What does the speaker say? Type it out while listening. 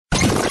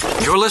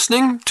You're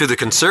listening to The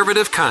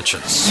Conservative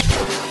Conscience.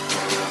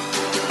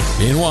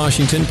 In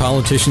Washington,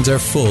 politicians are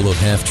full of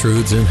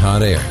half-truths and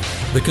hot air.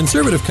 The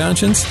Conservative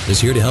Conscience is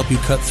here to help you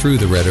cut through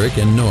the rhetoric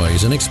and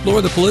noise and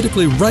explore the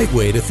politically right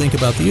way to think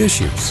about the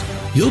issues.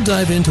 You'll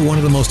dive into one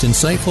of the most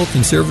insightful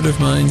conservative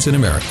minds in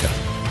America.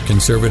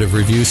 Conservative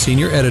Review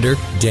Senior Editor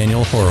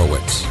Daniel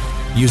Horowitz.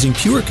 Using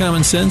pure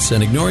common sense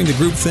and ignoring the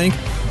groupthink,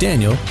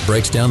 Daniel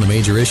breaks down the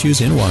major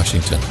issues in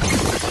Washington.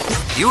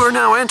 You are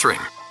now entering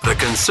The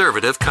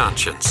Conservative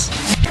Conscience.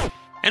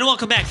 And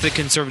welcome back to The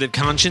Conservative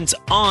Conscience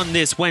on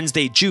this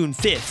Wednesday, June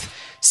 5th,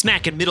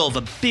 smack in the middle of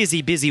a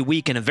busy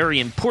week and a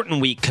very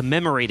important week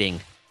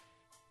commemorating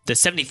the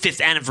 75th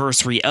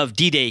anniversary of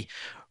D-Day.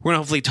 We're going to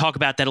hopefully talk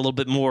about that a little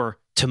bit more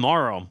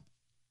tomorrow.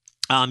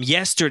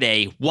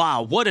 Yesterday,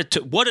 wow, what a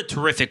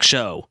terrific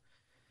show.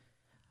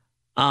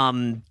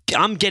 I'm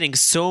getting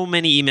so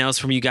many emails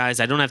from you guys.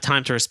 I don't have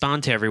time to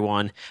respond to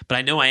everyone, but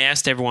I know I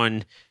asked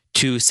everyone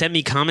to send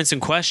me comments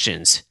and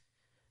questions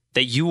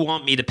that you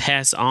want me to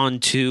pass on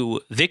to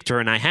Victor,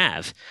 and I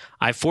have.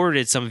 I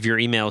forwarded some of your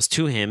emails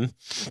to him.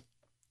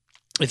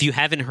 If you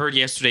haven't heard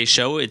yesterday's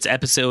show, it's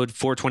episode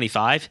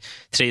 425.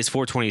 Today is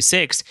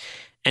 426,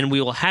 and we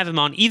will have him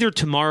on either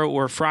tomorrow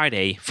or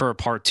Friday for a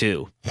part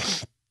 2.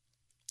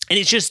 And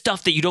it's just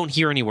stuff that you don't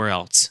hear anywhere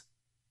else.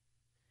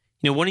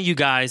 You know, one of you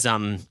guys,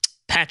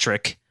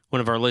 Patrick, one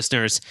of our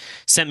listeners,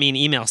 sent me an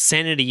email,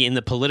 Sanity in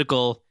the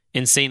Political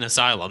Insane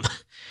Asylum,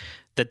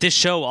 that this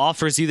show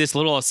offers you this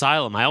little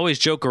asylum. I always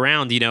joke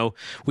around, you know,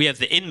 we have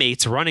the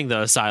inmates running the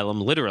asylum,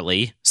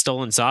 literally,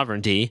 stolen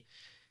sovereignty.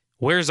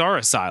 Where's our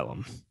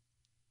asylum?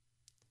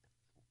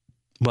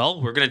 Well,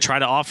 we're going to try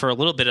to offer a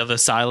little bit of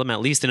asylum,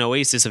 at least an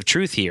oasis of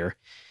truth here.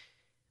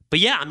 But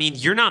yeah, I mean,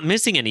 you're not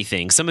missing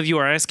anything. Some of you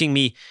are asking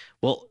me,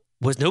 well,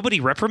 was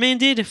nobody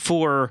reprimanded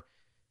for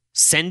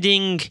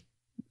sending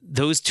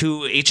those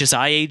 2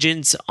 HSI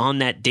agents on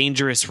that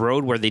dangerous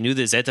road where they knew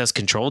the Zetas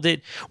controlled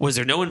it? Was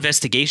there no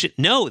investigation?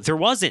 No, there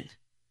wasn't.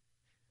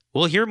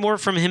 We'll hear more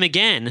from him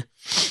again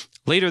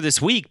later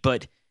this week,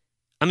 but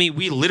I mean,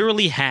 we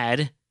literally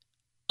had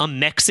a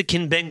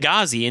Mexican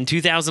Benghazi in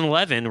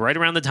 2011, right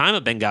around the time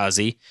of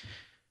Benghazi, a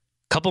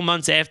couple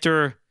months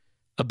after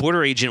a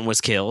border agent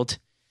was killed,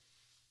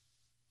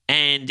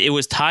 and it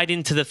was tied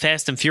into the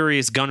Fast and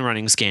Furious gun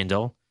running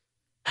scandal.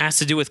 Has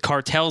to do with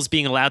cartels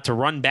being allowed to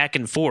run back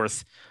and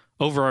forth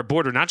over our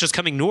border, not just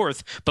coming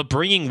north, but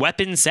bringing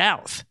weapons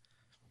south.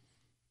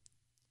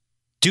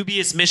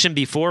 Dubious mission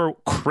before,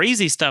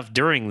 crazy stuff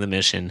during the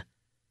mission,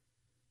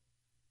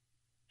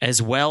 as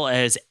well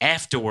as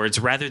afterwards,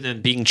 rather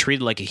than being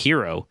treated like a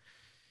hero.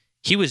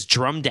 He was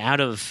drummed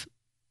out of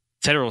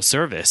federal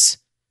service,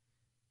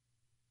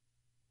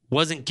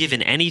 wasn't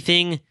given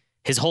anything.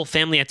 His whole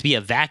family had to be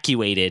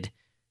evacuated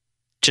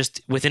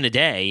just within a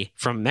day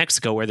from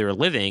Mexico where they were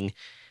living,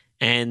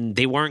 and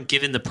they weren't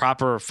given the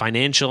proper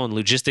financial and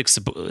logistics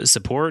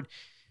support.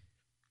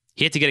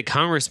 He had to get a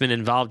congressman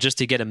involved just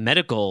to get a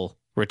medical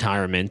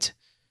retirement,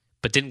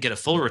 but didn't get a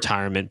full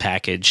retirement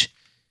package,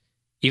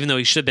 even though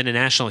he should have been a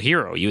national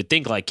hero. You would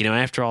think, like, you know,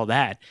 after all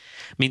that,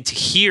 I mean, to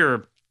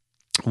hear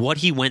what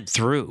he went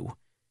through,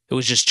 it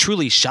was just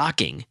truly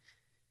shocking.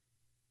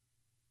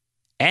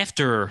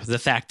 After the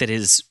fact that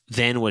his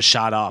van was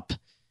shot up,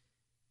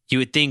 you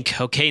would think,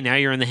 okay, now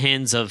you're in the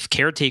hands of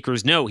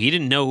caretakers. No, he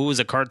didn't know who was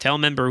a cartel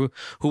member,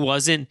 who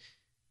wasn't.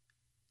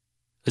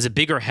 It was a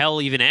bigger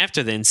hell even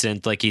after the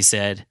incident, like he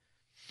said.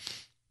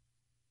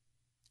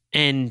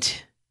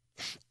 And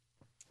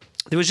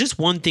there was just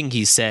one thing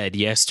he said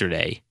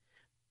yesterday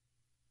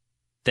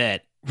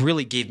that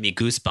really gave me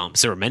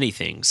goosebumps. There were many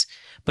things,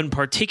 but in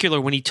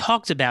particular, when he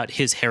talked about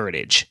his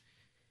heritage.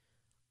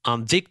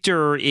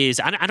 Victor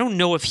is, I don't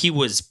know if he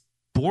was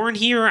born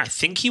here. I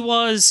think he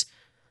was.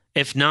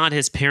 If not,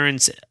 his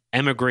parents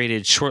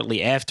emigrated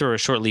shortly after or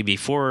shortly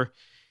before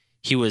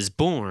he was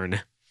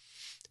born.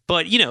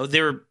 But, you know,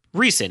 they're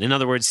recent. In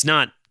other words,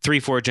 not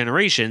 3-4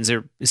 generations.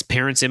 His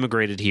parents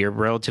immigrated here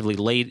relatively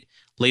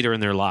later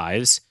in their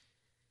lives.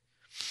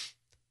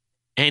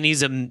 And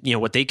he's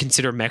what they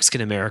consider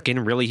Mexican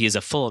American. Really, he's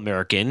a full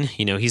American.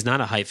 You know, he's not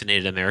a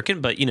hyphenated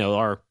American, but, you know,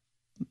 our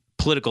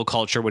political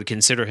culture would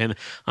consider him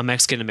a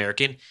Mexican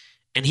American.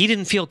 And he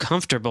didn't feel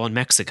comfortable in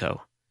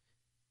Mexico.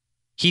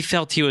 He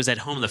felt he was at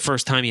home the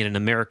first time he had an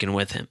American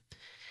with him.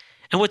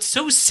 And what's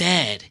so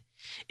sad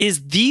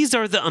is these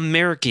are the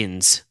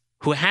Americans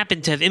who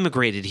happen to have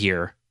immigrated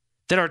here,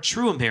 that are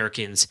true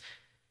Americans,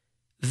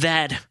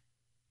 that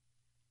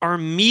our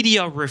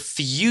media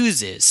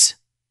refuses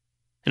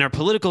and our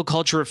political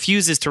culture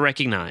refuses to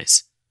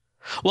recognize.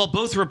 While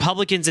both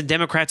Republicans and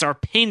Democrats are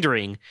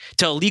pandering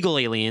to illegal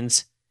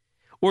aliens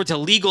or to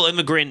legal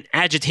immigrant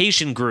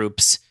agitation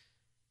groups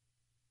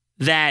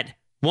that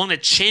want to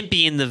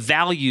champion the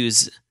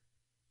values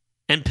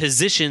and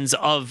positions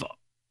of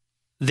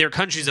their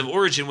countries of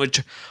origin,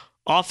 which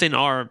often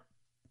are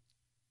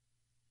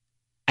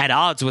at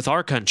odds with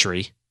our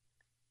country.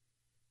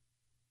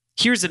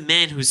 Here's a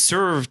man who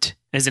served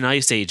as an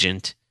ICE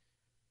agent,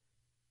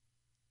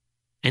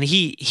 and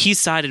he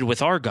sided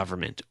with our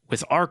government,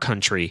 with our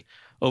country,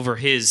 over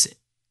his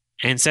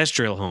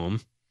ancestral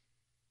home.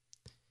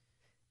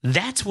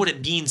 That's what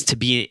it means to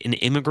be an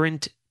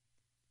immigrant,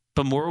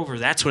 but moreover,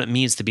 that's what it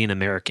means to be an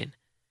American.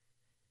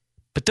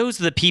 But those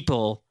are the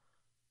people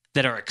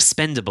that are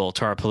expendable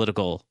to our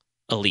political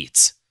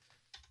elites.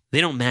 They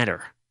don't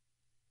matter.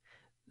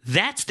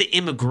 That's the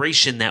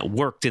immigration that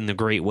worked in the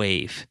Great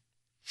Wave.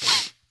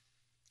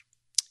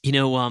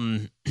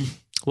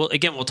 Well,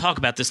 again, we'll talk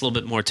about this a little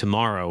bit more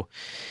tomorrow,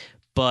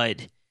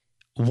 but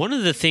one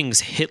of the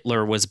things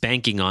Hitler was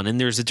banking on, and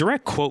there's a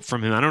direct quote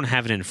from him, I don't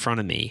have it in front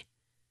of me,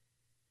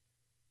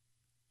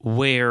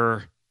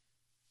 where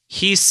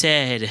he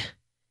said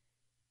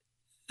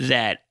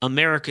that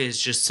America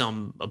is just a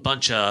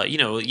bunch of,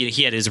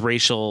 he had his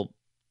racial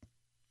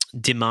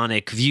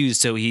demonic views.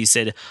 So he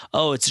said,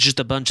 oh, it's just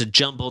a bunch of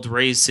jumbled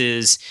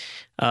races.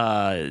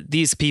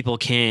 These people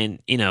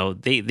can't,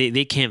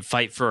 they can't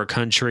fight for a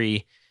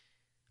country.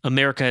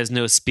 America has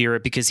no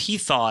spirit, because he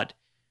thought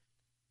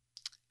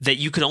that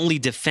you could only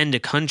defend a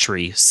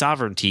country,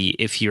 sovereignty,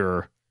 if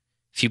you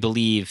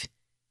believe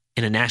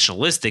in a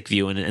nationalistic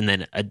view, and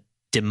then a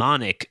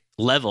demonic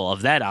level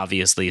of that,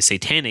 obviously a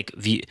satanic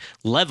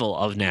level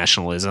of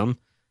nationalism.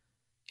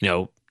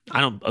 I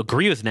don't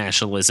agree with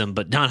nationalism,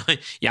 but I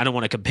don't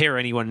want to compare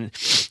anyone,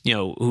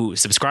 who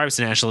subscribes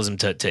to nationalism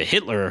to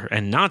Hitler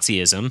and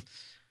Nazism.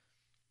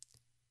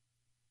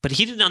 But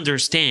he didn't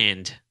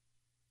understand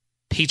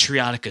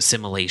patriotic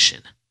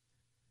assimilation.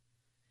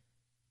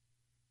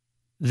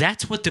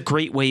 That's what the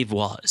Great Wave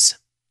was.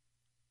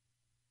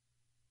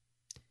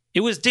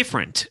 It was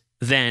different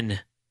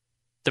than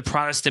the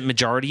Protestant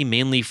majority,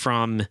 mainly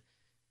from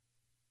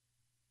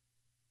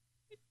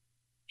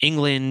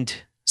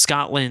England,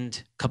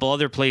 Scotland, a couple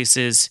other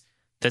places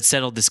that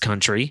settled this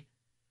country.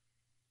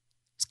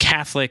 It's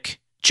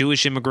Catholic,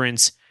 Jewish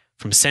immigrants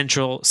from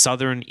Central,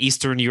 Southern,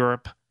 Eastern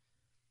Europe.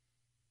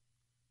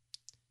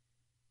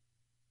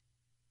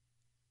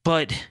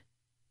 But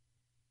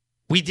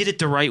we did it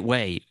the right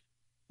way.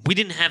 We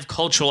didn't have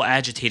cultural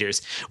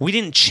agitators. We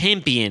didn't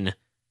champion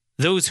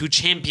those who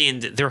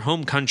championed their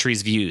home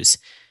country's views.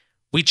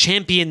 We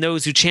championed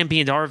those who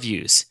championed our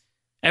views.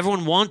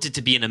 Everyone wanted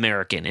to be an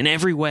American in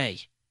every way.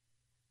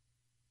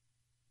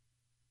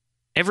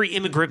 Every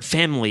immigrant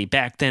family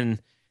back then,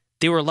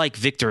 they were like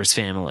Victor's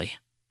family.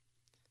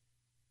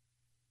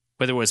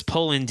 Whether it was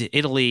Poland,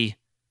 Italy,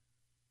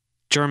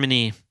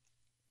 Germany.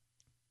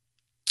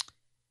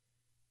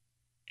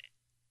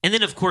 And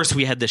then, of course,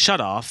 we had the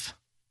shutoff.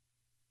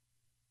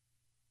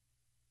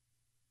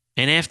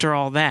 And after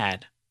all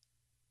that,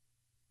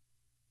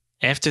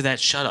 after that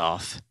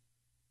shutoff,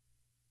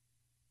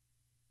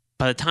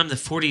 by the time the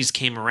 40s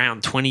came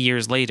around 20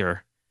 years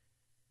later,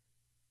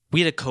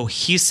 we had a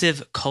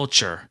cohesive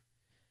culture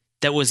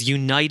that was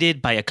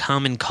united by a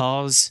common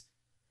cause,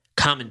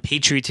 common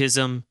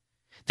patriotism,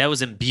 that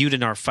was imbued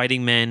in our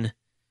fighting men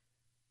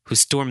who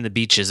stormed the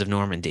beaches of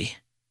Normandy.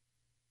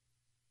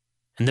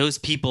 And those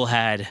people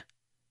had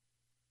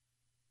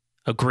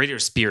a greater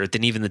spirit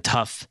than even the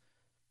tough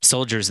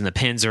soldiers in the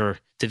Panzer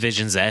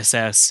divisions, the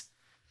SS.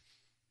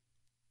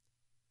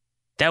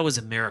 That was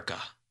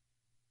America.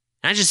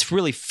 And I just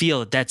really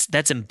feel that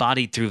that's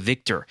embodied through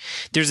Victor.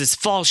 There's this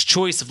false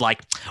choice of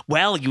like,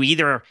 well, you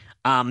either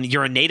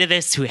you're a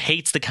nativist who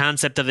hates the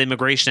concept of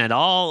immigration at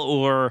all,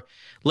 or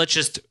let's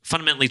just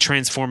fundamentally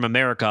transform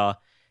America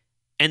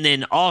and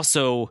then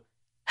also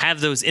have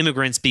those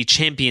immigrants be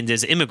championed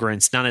as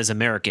immigrants, not as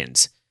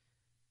Americans.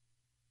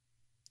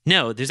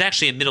 No, there's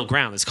actually a middle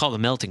ground. It's called a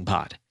melting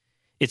pot.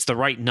 It's the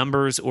right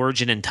numbers,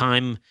 origin, and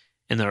time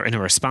in a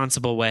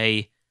responsible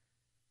way.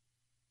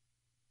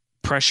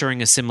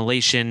 Pressuring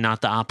assimilation,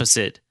 not the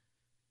opposite.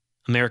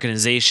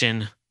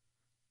 Americanization.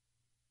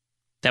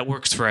 That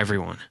works for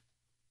everyone.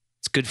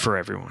 It's good for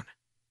everyone.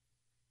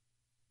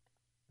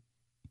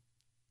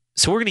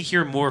 So we're going to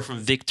hear more from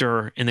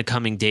Victor in the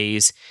coming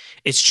days.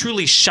 It's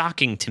truly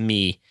shocking to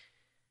me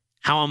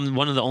how I'm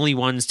one of the only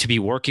ones to be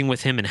working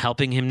with him and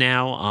helping him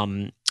now.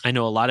 I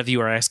know a lot of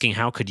you are asking,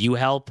 how could you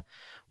help?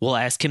 We'll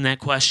ask him that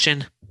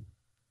question.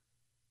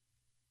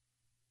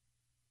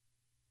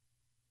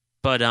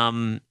 But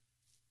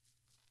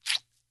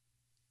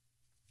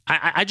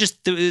I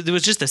just, there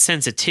was just a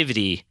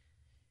sensitivity,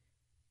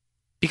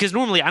 because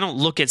normally I don't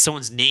look at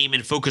someone's name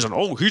and focus on,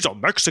 oh, he's a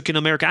Mexican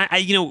American.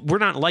 We're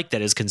not like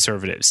that as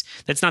conservatives.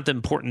 That's not the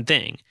important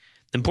thing.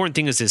 The important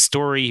thing is his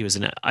story. He was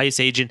an ICE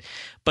agent.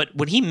 But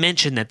when he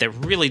mentioned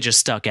that really just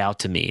stuck out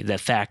to me, the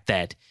fact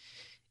that,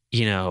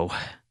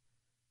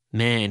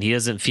 man, he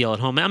doesn't feel at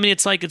home. I mean,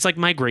 it's like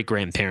my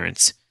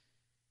great-grandparents.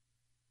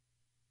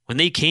 When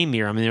they came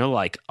here, they're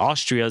like,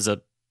 Austria's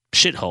a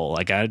shithole.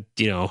 Like,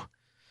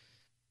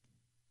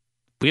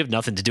 we have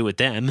nothing to do with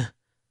them.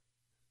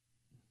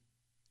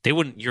 They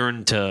wouldn't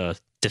yearn to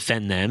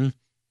defend them.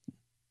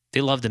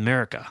 They loved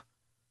America.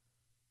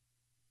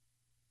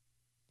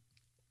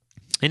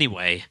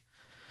 Anyway,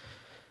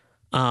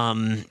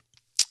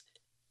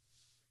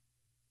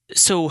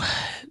 so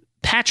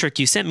Patrick,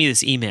 you sent me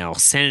this email,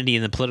 Sanity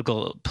in the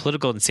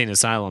Political Insane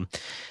Asylum.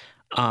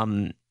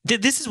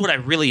 This is what I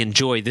really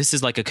enjoy. This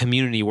is like a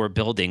community we're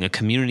building, a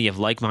community of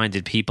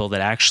like-minded people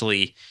that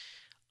actually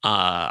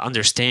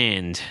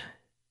understand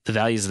the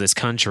values of this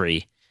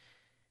country.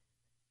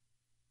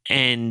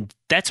 And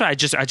that's why I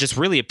just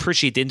really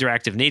appreciate the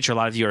interactive nature. A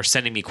lot of you are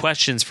sending me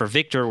questions for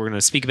Victor we're going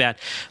to speak about.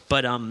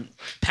 But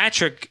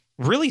Patrick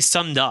really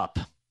summed up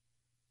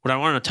what I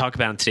want to talk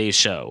about in today's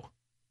show.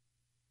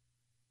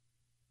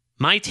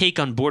 My take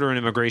on border and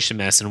immigration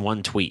mess in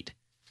one tweet.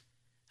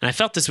 And I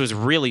felt this was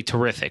really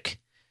terrific.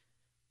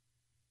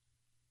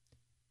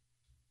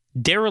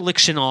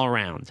 Dereliction all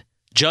around.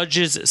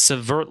 Judges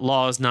subvert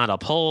laws not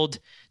uphold.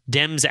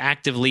 Dems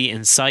actively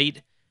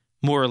incite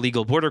more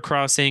illegal border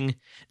crossing.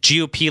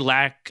 GOP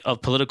lack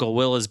of political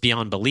will is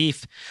beyond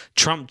belief.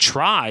 Trump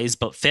tries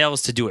but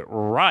fails to do it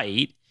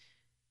right.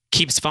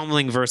 Keeps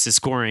fumbling versus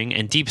scoring.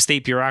 And deep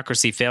state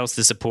bureaucracy fails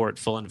to support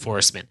full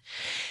enforcement.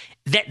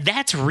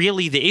 That's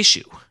really the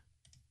issue.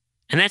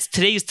 And that's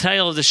today's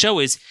title of the show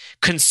is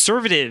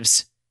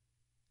conservatives,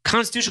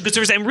 constitutional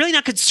conservatives, and really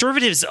not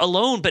conservatives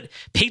alone, but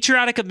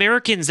patriotic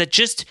Americans that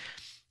just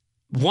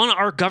want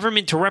our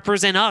government to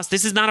represent us.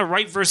 This is not a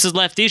right versus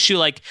left issue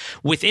like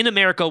within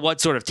America,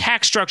 what sort of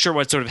tax structure,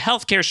 what sort of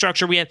healthcare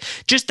structure we have,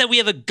 just that we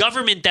have a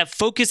government that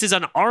focuses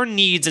on our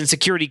needs and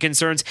security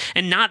concerns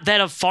and not that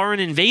of foreign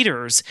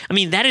invaders. I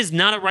mean, that is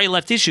not a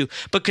right-left issue,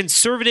 but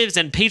conservatives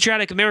and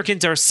patriotic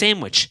Americans are a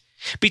sandwich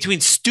between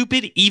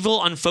stupid,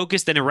 evil,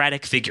 unfocused, and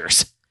erratic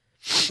figures.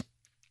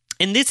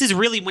 And this is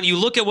really, when you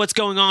look at what's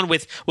going on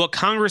with what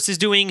Congress is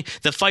doing,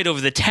 the fight over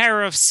the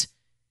tariffs,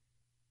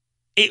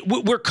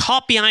 we're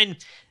caught behind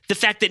the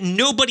fact that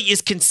nobody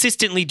is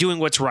consistently doing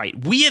what's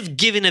right. We have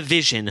given a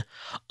vision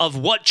of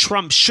what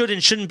Trump should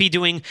and shouldn't be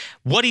doing,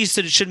 what he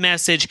should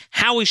message,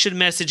 how he should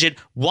message it,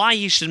 why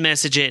he should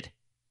message it.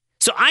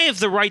 So I have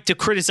the right to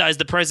criticize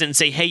the president and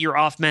say, hey, you're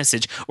off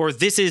message, or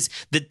this is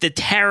the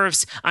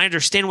tariffs. I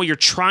understand what you're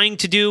trying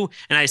to do,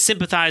 and I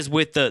sympathize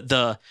with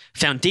the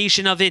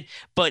foundation of it,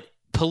 but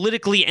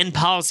politically and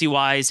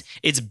policy-wise,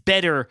 it's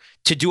better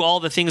to do all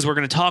the things we're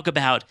going to talk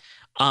about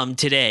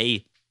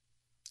today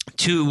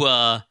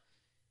to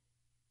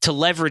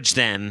leverage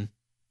them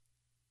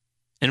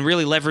and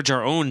really leverage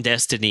our own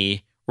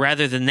destiny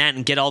rather than that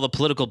and get all the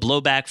political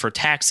blowback for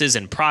taxes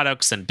and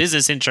products and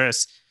business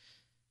interests.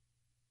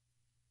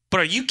 But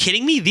are you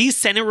kidding me? These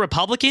Senate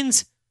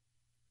Republicans?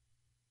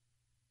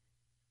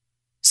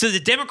 So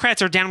the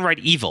Democrats are downright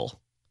evil.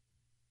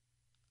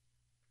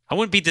 I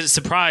wouldn't be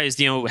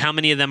surprised, how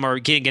many of them are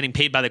getting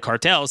paid by the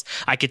cartels.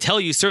 I could tell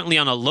you certainly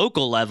on a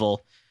local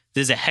level,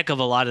 there's a heck of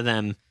a lot of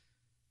them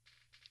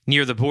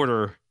near the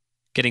border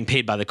getting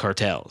paid by the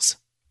cartels.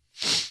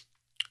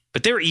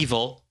 But they're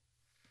evil.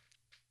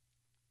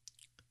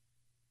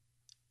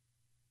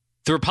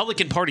 The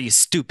Republican Party is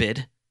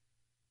stupid.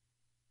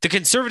 The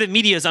conservative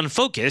media is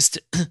unfocused,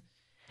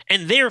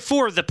 and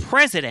therefore the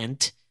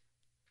president,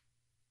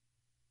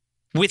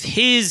 with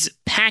his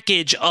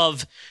package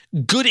of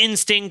good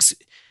instincts,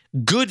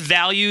 good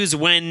values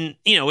when,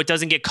 it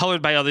doesn't get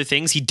colored by other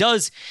things, he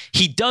does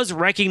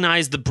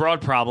recognize the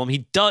broad problem.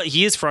 He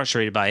is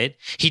frustrated by it.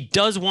 He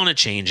does want to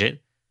change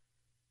it,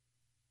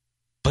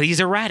 but he's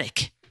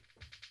erratic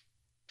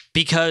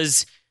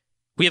because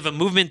we have a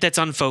movement that's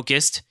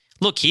unfocused.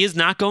 Look, he is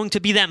not going to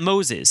be that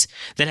Moses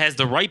that has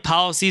the right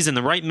policies and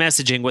the right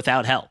messaging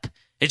without help.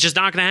 It's just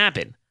not going to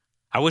happen.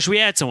 I wish we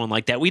had someone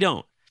like that. We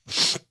don't.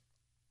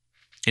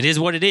 It is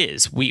what it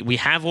is. We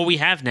have what we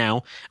have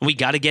now, and we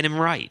got to get him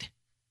right.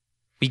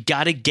 We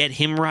got to get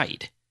him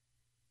right.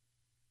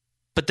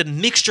 But the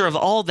mixture of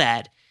all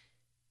that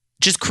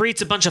just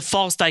creates a bunch of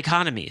false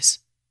dichotomies.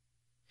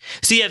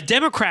 So you have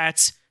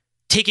Democrats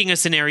taking a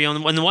scenario,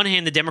 on the one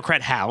hand, the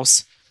Democrat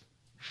House,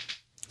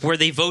 where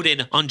they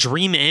voted on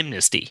Dream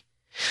Amnesty.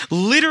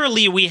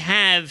 Literally, we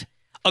have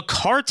a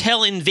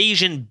cartel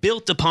invasion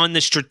built upon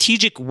the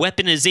strategic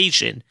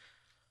weaponization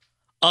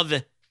of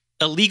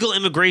illegal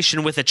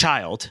immigration with a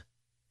child.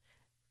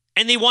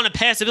 And they want to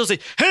pass a bill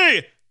saying,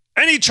 hey,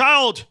 any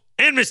child,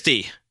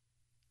 amnesty.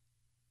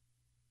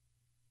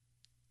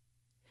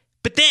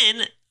 But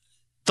then,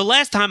 the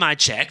last time I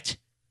checked,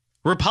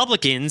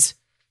 Republicans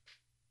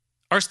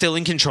are still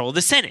in control of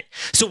the Senate.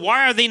 So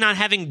why are they not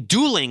having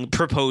dueling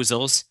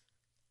proposals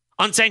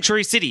on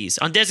sanctuary cities,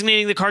 on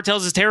designating the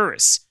cartels as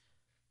terrorists,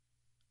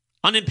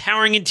 on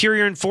empowering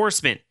interior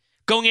enforcement,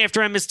 going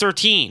after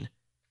MS-13,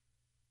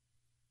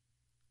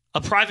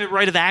 a private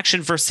right of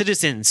action for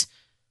citizens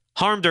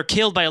harmed or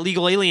killed by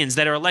illegal aliens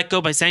that are let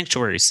go by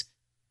sanctuaries?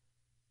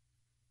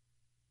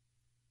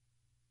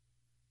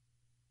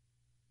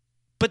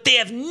 But they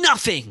have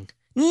nothing.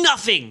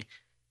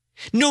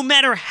 No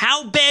matter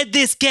how bad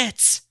this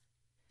gets,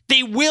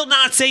 they will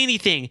not say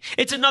anything.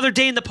 It's another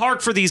day in the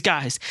park for these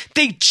guys.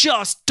 They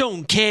just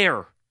don't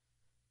care.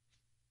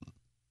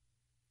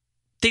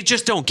 They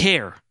just don't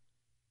care.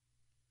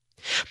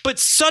 But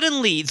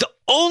suddenly, the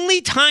only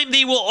time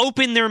they will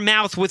open their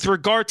mouth with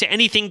regard to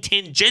anything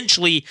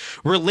tangentially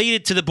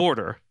related to the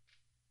border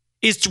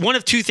is one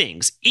of two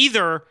things.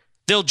 Either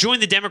they'll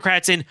join the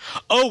Democrats in,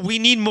 we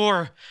need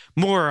more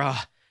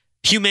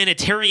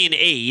humanitarian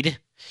aid.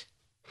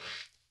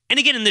 And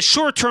again, in the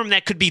short term,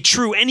 that could be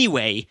true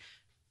anyway.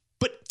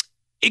 But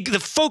the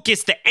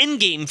focus, the end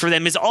game for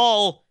them is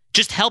all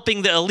just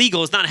helping the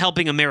illegals, not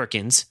helping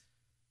Americans.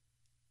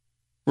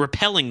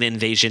 Repelling the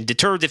invasion,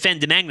 deter,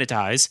 defend,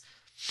 demagnetize,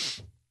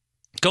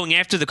 going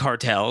after the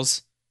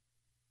cartels.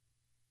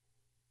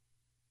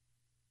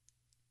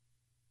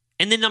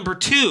 And then number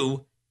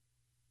two,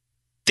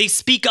 they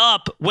speak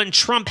up when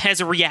Trump has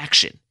a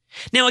reaction.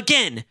 Now,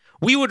 again,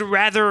 we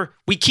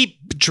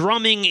keep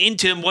drumming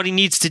into him what he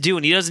needs to do,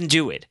 and he doesn't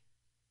do it.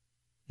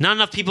 Not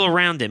enough people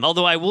around him.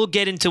 Although I will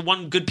get into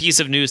one good piece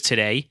of news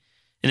today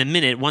in a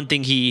minute. One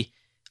thing he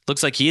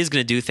looks like he is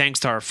going to do, thanks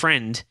to our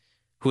friend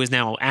who is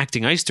now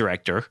acting ICE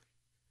director.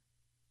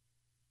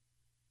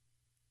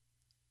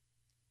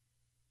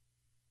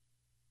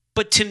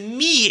 But to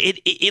me,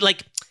 it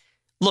like,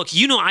 look,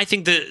 I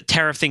think the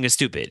tariff thing is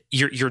stupid.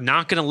 You're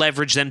not going to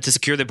leverage them to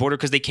secure their border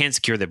because they can't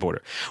secure their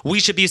border. We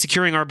should be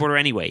securing our border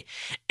anyway.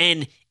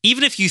 And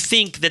even if you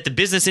think that the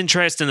business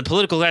interests and the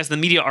political class and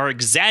the media are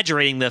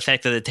exaggerating the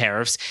effect of the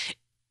tariffs,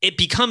 it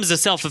becomes a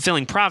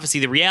self-fulfilling prophecy.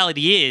 The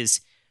reality is,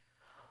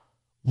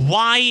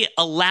 why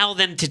allow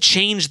them to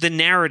change the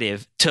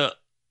narrative to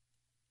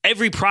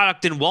every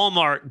product in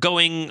Walmart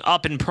going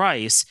up in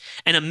price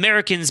and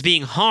Americans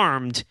being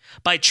harmed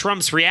by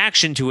Trump's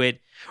reaction to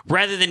it,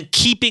 rather than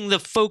keeping the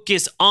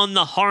focus on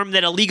the harm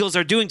that illegals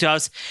are doing to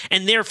us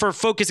and therefore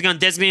focusing on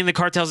designating the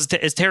cartels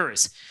as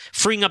terrorists,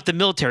 freeing up the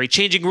military,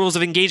 changing rules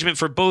of engagement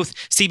for both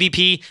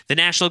CBP, the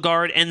National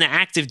Guard, and the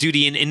active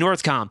duty in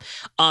Northcom,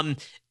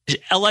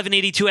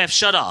 1182F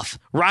shutoff,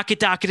 rocket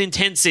docket in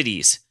 10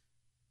 cities.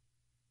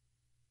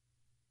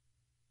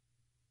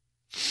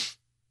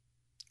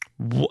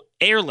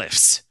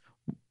 Airlifts.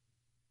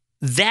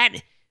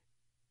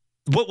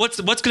 What's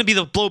going to be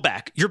the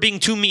blowback? You're being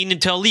too mean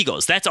to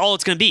illegals. That's all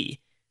it's going to be.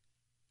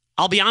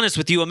 I'll be honest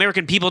with you,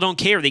 American people don't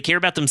care. They care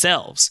about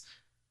themselves.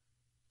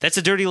 That's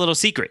a dirty little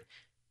secret.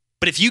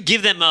 But if you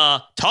give them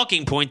a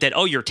talking point that,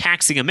 you're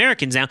taxing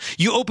Americans now,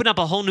 you open up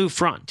a whole new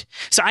front.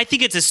 So I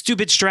think it's a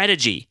stupid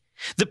strategy.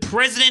 The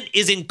president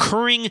is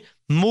incurring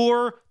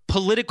more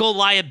political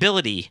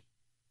liability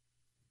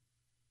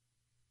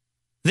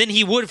than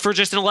he would for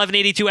just an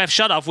 1182F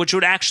shutoff, which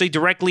would actually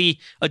directly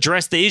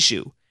address the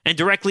issue and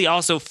directly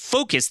also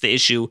focus the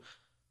issue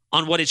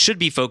on what it should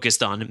be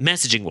focused on,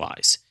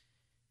 messaging-wise.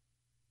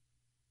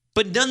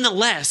 But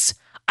nonetheless,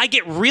 I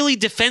get really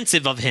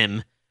defensive of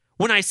him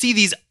when I see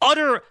these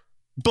utter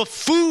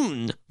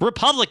buffoon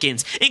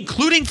Republicans,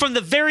 including from the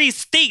very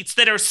states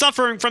that are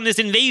suffering from this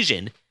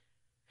invasion,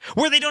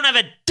 where they don't have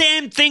a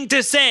damn thing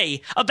to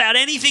say about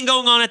anything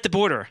going on at the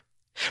border.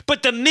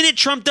 But the minute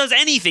Trump does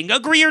anything,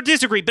 agree or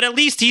disagree, but at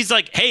least he's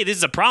like, hey, this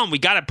is a problem. We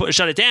got to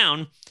shut it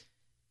down.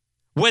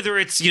 Whether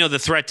it's, the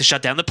threat to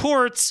shut down the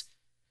ports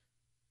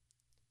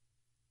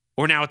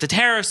or now with the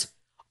tariffs,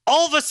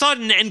 all of a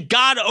sudden, and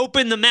God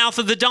opened the mouth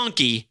of the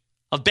donkey,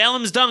 of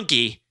Balaam's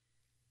donkey,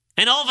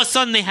 and all of a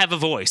sudden they have a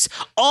voice.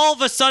 All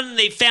of a sudden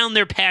they found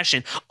their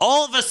passion.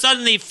 All of a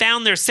sudden they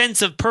found their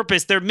sense of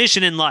purpose, their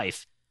mission in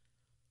life.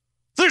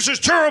 This is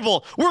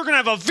terrible. We're going to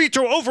have a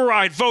veto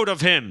override vote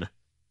of him.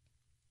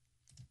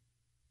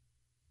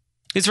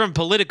 It's from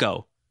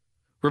Politico.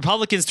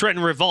 Republicans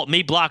threaten revolt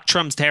may block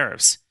Trump's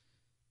tariffs.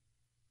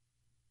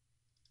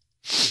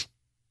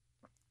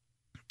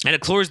 At a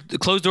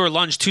closed-door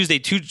lunch Tuesday,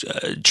 two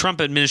Trump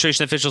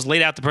administration officials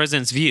laid out the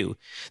president's view.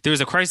 There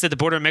is a crisis at the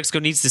border, and Mexico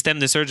needs to stem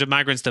the surge of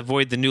migrants to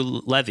avoid the new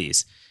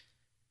levies.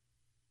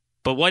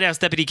 But White House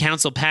Deputy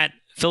Counsel Pat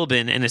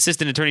Philbin and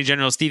Assistant Attorney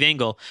General Steve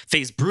Engel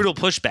faced brutal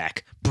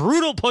pushback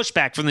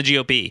from the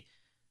GOP.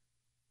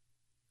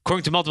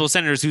 According to multiple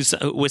senators,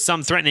 with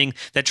some threatening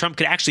that Trump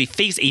could actually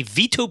face a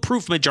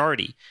veto-proof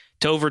majority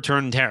to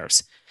overturn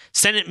tariffs.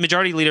 Senate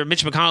Majority Leader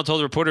Mitch McConnell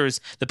told reporters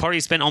the party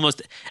spent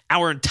almost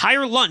our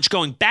entire lunch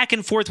going back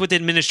and forth with the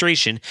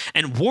administration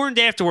and warned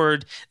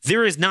afterward,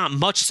 there is not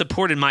much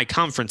support in my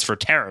conference for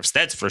tariffs,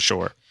 that's for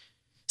sure.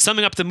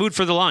 Summing up the mood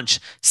for the lunch,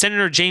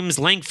 Senator James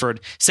Lankford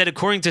said,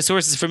 according to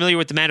sources familiar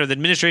with the matter, the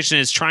administration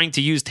is trying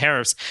to use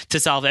tariffs to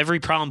solve every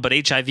problem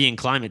but HIV and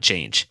climate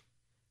change.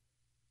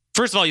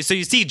 First of all, so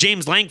you see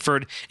James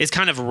Lankford is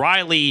kind of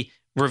wryly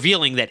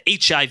revealing that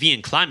HIV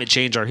and climate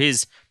change are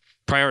his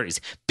priorities.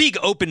 Big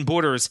open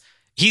borders.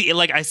 He,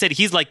 like I said,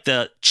 he's like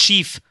the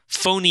chief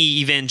phony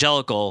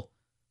evangelical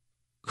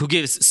who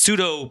gives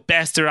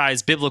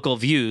pseudo-bastardized biblical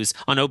views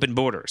on open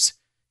borders.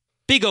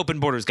 Big open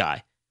borders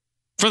guy.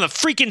 From the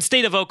freaking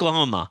state of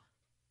Oklahoma.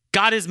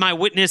 God is my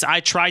witness. I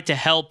tried to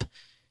help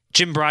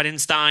Jim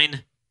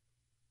Bridenstine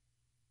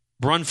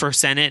run for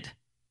Senate,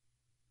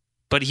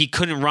 but he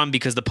couldn't run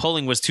because the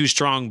polling was too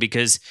strong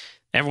because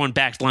everyone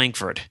backed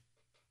Lankford.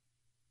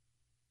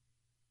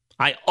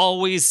 I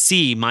always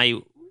see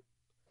my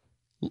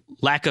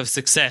lack of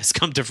success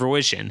come to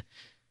fruition.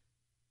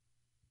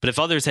 But if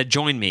others had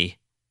joined me,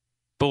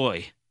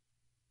 boy,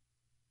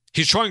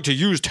 he's trying to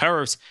use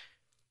tariffs.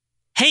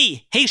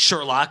 Hey,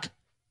 Sherlock.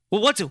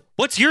 Well,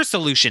 what's your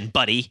solution,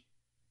 buddy?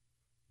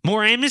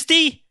 More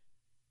amnesty?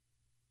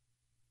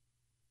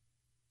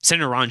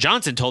 Senator Ron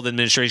Johnson told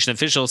administration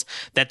officials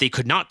that they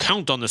could not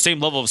count on the same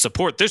level of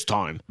support this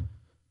time.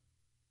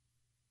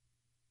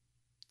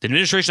 The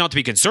administration ought to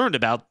be concerned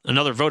about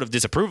another vote of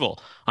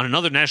disapproval on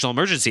another National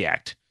Emergency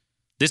Act,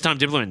 this time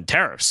to implement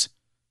tariffs.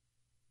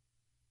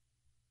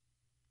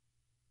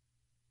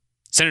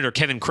 Senator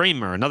Kevin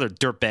Cramer, another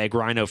dirtbag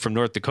rhino from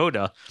North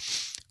Dakota,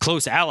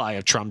 close ally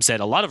of Trump, said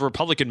a lot of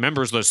Republican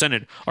members of the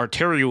Senate are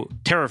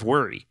tariff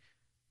worried.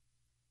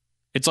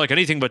 It's like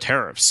anything but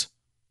tariffs.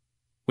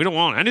 We don't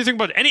want anything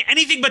but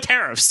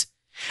tariffs.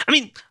 I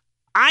mean,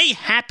 I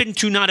happen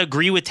to not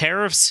agree with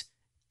tariffs.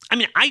 I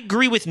mean, I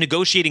agree with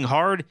negotiating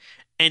hard,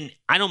 and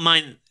I don't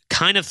mind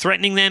kind of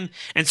threatening them.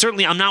 And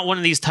certainly I'm not one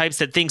of these types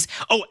that thinks,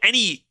 oh,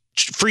 any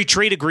free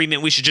trade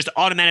agreement we should just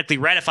automatically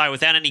ratify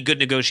without any good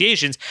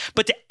negotiations.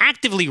 But to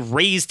actively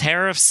raise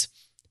tariffs,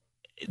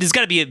 there's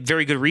got to be a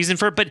very good reason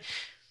for it. But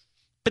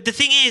the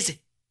thing is,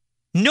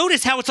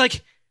 notice how it's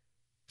like,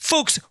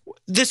 folks,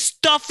 the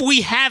stuff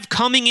we have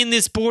coming in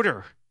this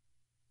border.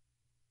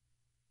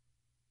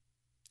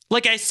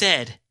 Like I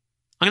said,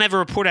 I'm going to have a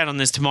report out on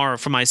this tomorrow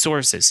from my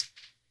sources.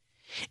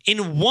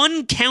 In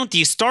one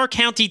county, Starr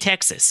County,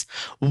 Texas,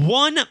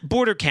 one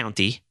border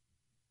county,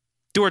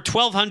 there were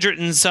 1,200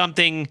 and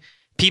something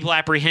people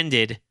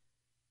apprehended.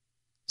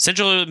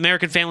 Central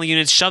American family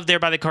units shoved there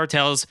by the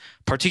cartels,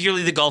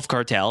 particularly the Gulf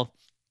Cartel,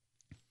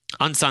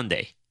 on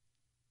Sunday.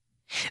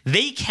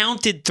 They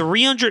counted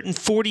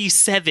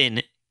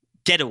 347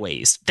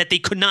 getaways that they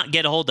could not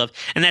get a hold of.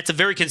 And that's a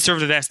very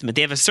conservative estimate.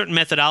 They have a certain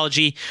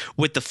methodology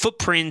with the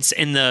footprints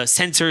and the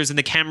sensors and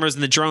the cameras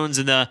and the drones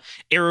and the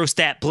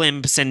aerostat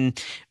blimps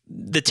and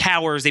the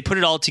towers. They put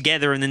it all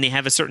together, and then they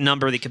have a certain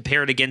number. They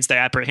compare it against their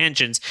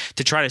apprehensions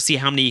to try to see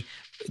how many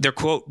they're,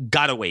 quote,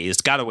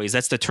 gotaways.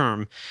 That's the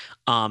term.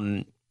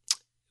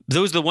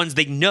 Those are the ones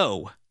they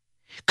know.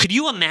 Could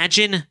you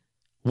imagine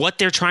what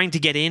they're trying to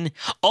get in?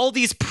 All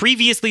these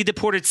previously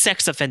deported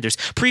sex offenders,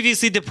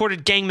 previously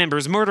deported gang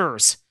members,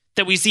 murderers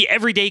that we see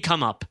every day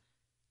come up.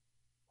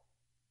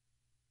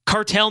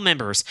 Cartel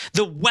members,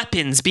 the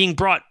weapons being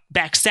brought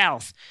back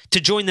south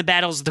to join the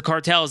battles of the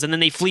cartels, and then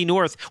they flee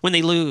north when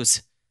they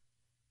lose.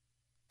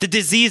 The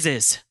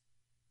diseases,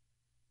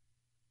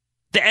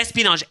 the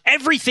espionage,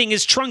 everything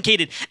is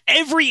truncated.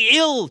 Every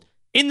ill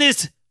in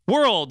this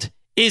world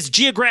is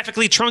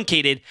geographically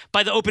truncated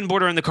by the open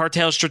border and the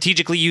cartels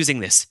strategically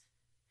using this.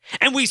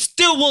 And we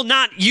still will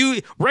not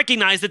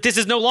recognize that this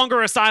is no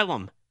longer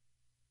asylum.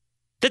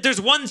 That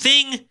there's one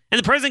thing, and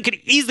the president could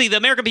easily, the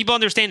American people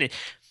understand it.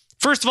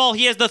 First of all,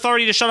 he has the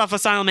authority to shut off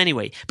asylum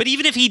anyway. But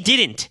even if he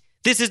didn't,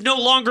 this is no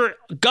longer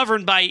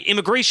governed by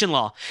immigration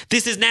law.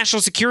 This is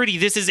national security.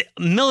 This is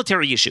a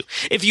military issue.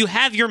 If you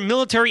have your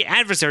military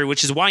adversary,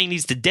 which is why he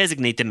needs to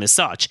designate them as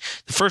such,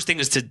 the first thing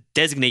is to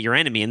designate your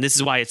enemy, and this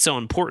is why it's so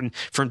important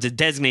for him to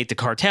designate the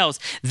cartels.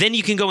 Then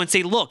you can go and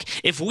say, look,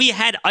 if we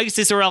had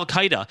ISIS or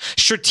Al-Qaeda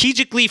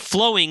strategically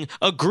flowing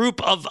a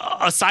group of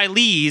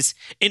asylees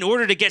in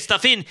order to get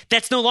stuff in,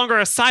 that's no longer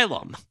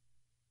asylum.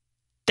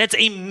 That's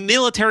a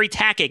military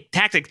tactic.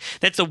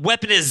 That's a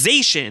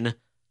weaponization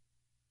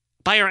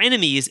by our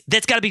enemies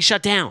that's got to be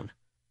shut down.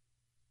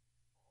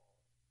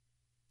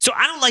 So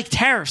I don't like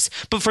tariffs,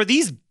 but for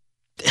these,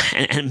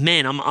 and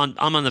man, I'm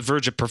on the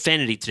verge of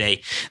profanity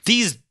today.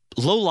 These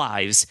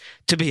lowlives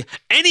to be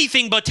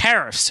anything but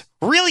tariffs,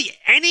 really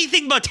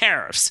anything but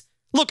tariffs.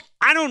 Look,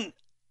 I don't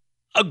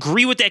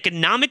agree with the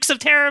economics of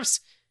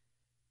tariffs,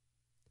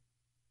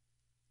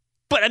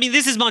 but I mean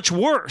this is much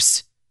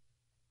worse.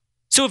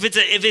 So if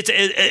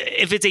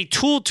it's a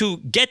tool to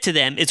get to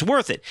them, it's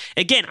worth it.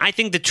 Again, I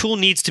think the tool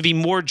needs to be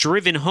more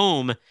driven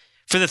home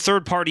for the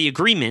third-party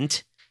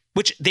agreement,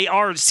 which they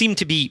seem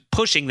to be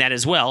pushing that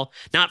as well,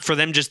 not for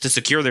them just to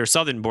secure their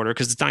southern border,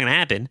 because it's not going to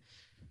happen.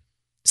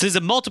 So there's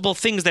multiple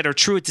things that are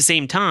true at the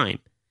same time.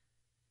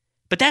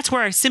 But that's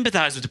where I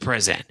sympathize with the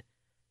president.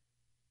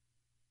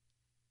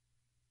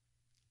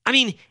 I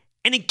mean,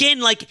 and again,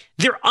 like,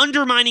 they're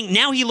undermining,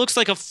 now he looks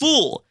like a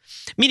fool.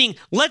 Meaning,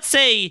 let's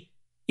say,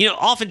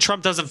 often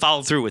Trump doesn't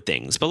follow through with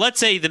things, but let's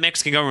say the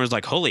Mexican government was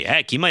like, holy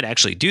heck, he might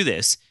actually do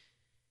this.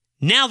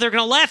 Now they're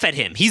going to laugh at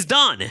him. He's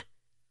done.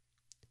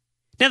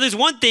 Now, there's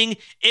one thing,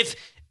 if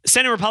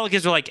Senate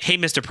Republicans were like, hey,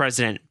 Mr.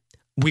 President,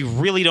 we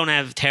really don't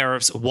have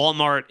tariffs.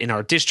 Walmart in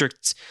our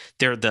districts,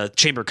 they're the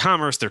Chamber of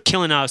Commerce, they're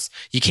killing us.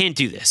 You can't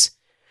do this.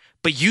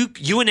 But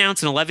you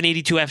announce an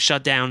 1182F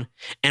shutdown,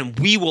 and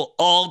we will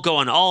all go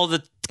on all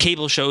the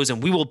cable shows,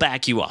 and we will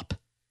back you up.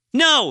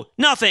 No,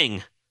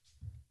 nothing.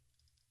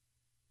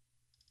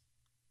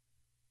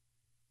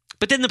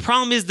 But then the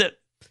problem is that,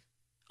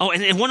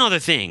 and one other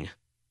thing.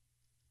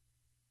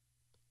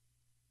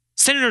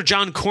 Senator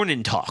John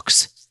Cornyn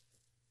talks.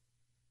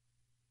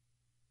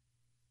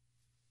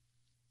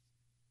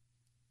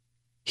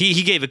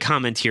 He gave a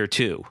comment here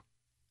too.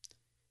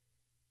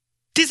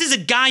 This is a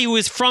guy who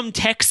is from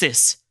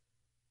Texas.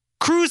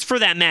 Cruz, for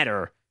that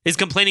matter, is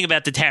complaining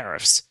about the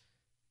tariffs.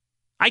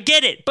 I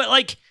get it,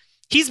 but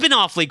he's been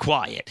awfully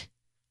quiet.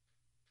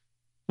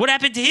 What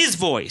happened to his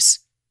voice?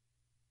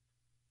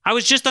 I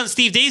was just on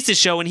Steve Deace's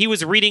show and he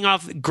was reading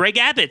off Greg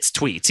Abbott's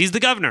tweets. He's the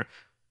governor.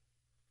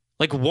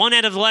 1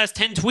 out of the last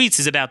 10 tweets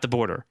is about the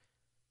border.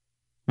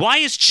 Why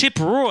is Chip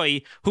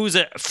Roy, who's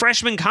a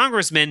freshman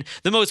congressman,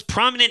 the most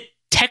prominent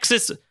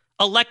Texas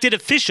elected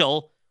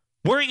official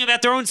worrying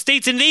about their own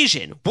state's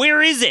invasion?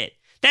 Where is it?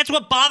 That's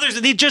what bothers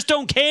them. They just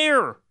don't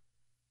care.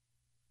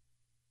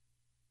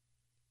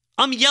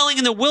 I'm yelling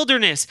in the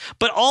wilderness,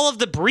 but all of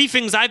the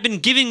briefings I've been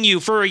giving you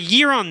for a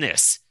year on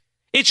this,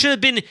 it should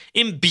have been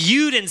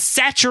imbued and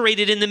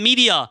saturated in the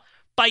media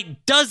by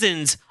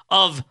dozens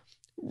of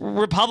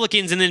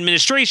Republicans in the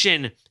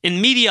administration,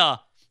 in media,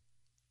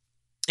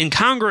 in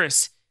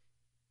Congress.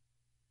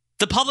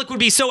 The public would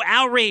be so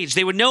outraged.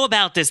 They would know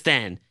about this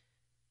then.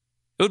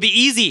 It would be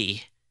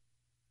easy.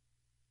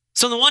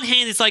 So on the one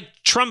hand, it's like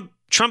Trump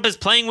is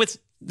playing with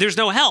there's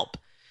no help.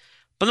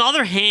 But on the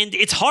other hand,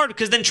 it's hard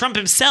because then Trump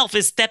himself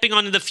is stepping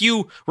onto the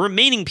few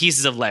remaining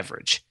pieces of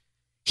leverage.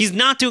 He's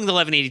not doing the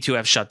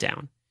 1182F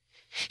shutdown.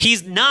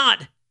 He's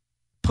not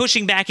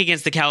pushing back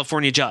against the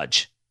California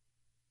judge.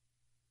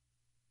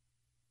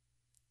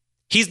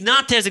 He's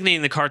not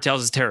designating the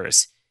cartels as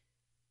terrorists.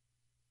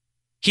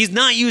 He's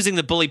not using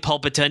the bully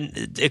pulpit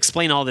to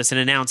explain all this and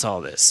announce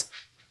all this.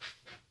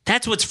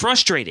 That's what's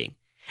frustrating.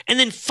 And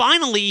then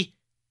finally,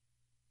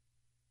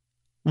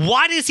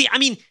 why does he... I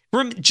mean,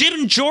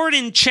 Jim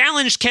Jordan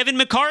challenged Kevin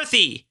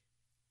McCarthy.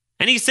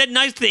 And he said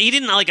nice... He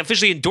didn't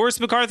officially endorse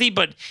McCarthy,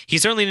 but he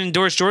certainly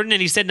endorsed Jordan,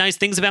 and he said nice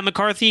things about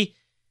McCarthy.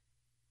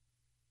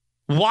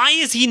 Why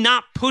is he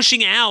not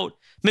pushing out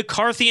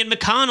McCarthy and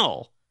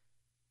McConnell?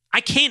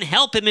 I can't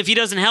help him if he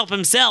doesn't help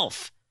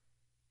himself.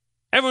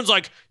 Everyone's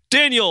like,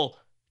 Daniel,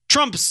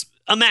 Trump's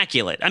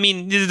immaculate. I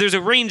mean, there's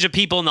a range of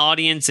people in the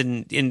audience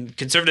and in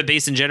conservative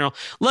base in general.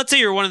 Let's say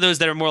you're one of those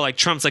that are more like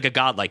Trump's like a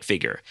godlike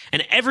figure,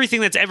 and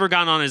everything that's ever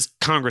gone on is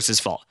Congress's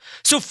fault.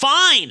 So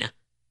fine.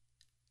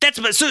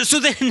 So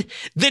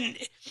then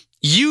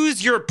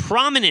use your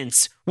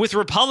prominence with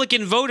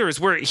Republican voters,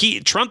 where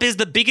Trump is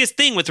the biggest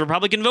thing with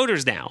Republican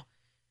voters now,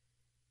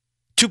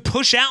 to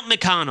push out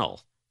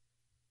McConnell,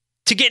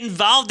 to get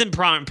involved in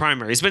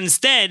primaries. But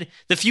instead,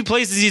 the few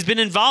places he's been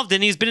involved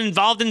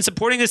in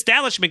supporting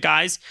establishment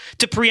guys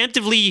to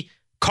preemptively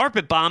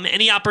carpet bomb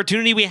any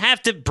opportunity we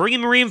have to bring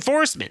in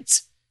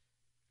reinforcements.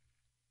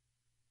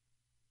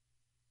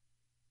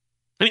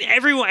 I mean,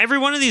 every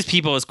one of these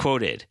people is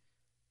quoted.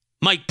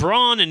 Mike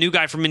Braun, a new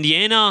guy from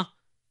Indiana.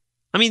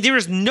 I mean, there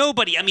is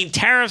nobody. I mean,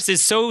 tariffs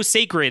is so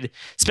sacred,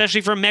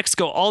 especially for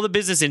Mexico, all the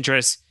business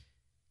interests.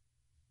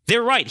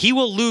 They're right. He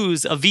will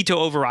lose a veto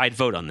override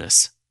vote on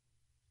this.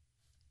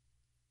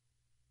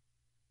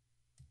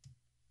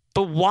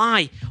 But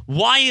why?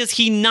 Why is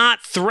he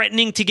not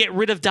threatening to get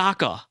rid of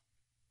DACA?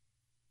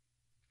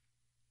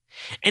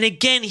 And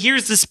again,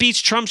 here's the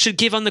speech Trump should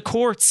give on the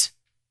courts.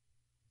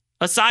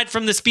 Aside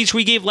from the speech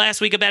we gave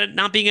last week about it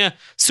not being a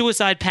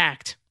suicide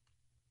pact.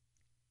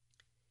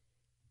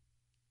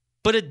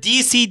 But a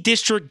D.C.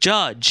 district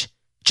judge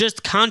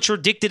just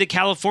contradicted a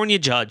California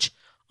judge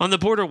on the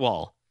border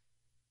wall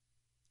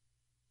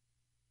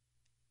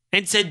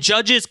and said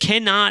judges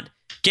cannot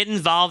get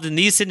involved in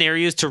these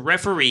scenarios to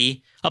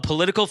referee a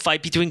political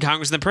fight between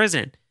Congress and the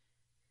president.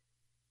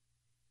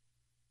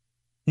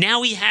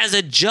 Now he has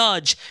a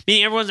judge,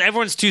 meaning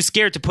everyone's too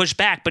scared to push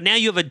back, but now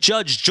you have a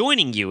judge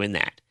joining you in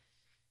that.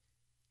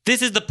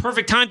 This is the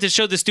perfect time to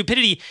show the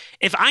stupidity.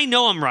 If I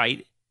know I'm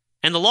right,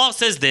 and the law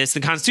says this,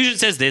 the Constitution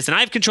says this, and I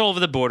have control over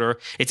the border,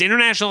 it's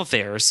international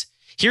affairs,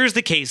 here's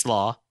the case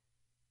law,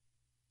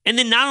 and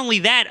then not only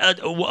that,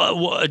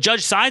 a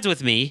judge sides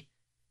with me.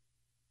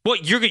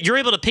 What, you're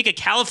able to pick a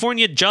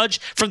California judge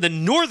from the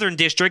northern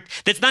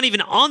district that's not even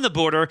on the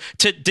border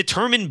to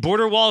determine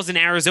border walls in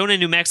Arizona and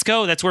New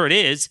Mexico? That's where it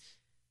is.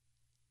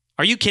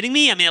 Are you kidding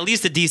me? I mean, at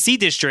least the D.C.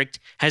 district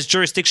has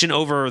jurisdiction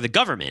over the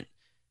government.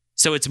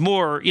 So it's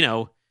more,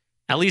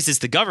 at least it's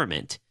the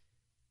government.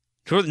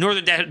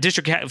 Northern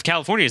District of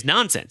California is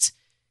nonsense.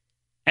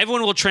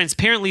 Everyone will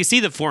transparently see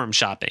the forum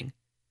shopping.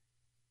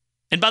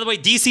 And by the way,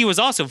 D.C. was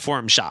also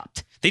forum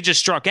shopped. They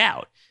just struck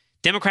out.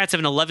 Democrats have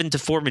an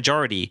 11-4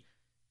 majority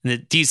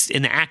in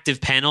the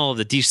active panel of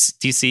the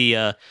D.C.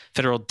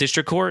 Federal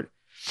District Court.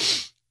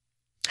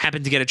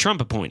 Happened to get a Trump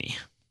appointee.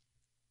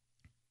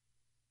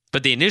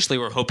 But they initially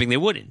were hoping they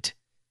wouldn't.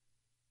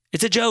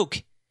 It's a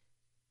joke.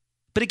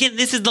 But again,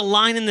 this is the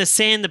line in the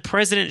sand the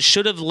president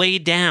should have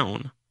laid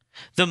down.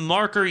 The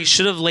marker he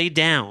should have laid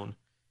down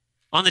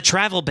on the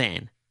travel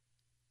ban.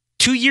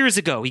 2 years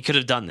ago, he could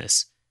have done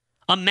this.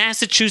 A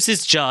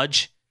Massachusetts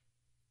judge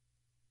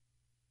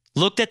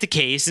looked at the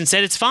case and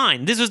said it's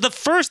fine. This was the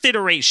first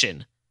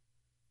iteration,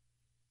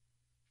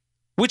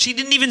 which he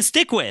didn't even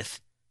stick with.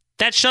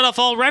 That shut off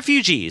all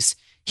refugees.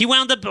 He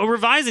wound up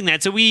revising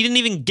that, so we didn't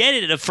even get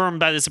it affirmed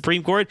by the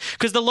Supreme Court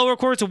because the lower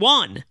courts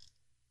won.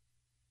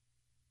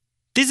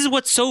 This is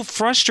what's so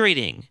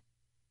frustrating.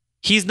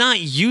 He's not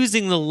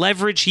using the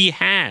leverage he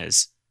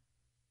has.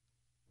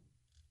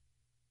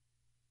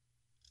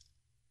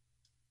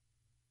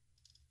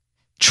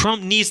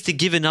 Trump needs to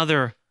give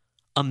another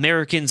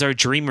Americans are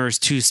dreamers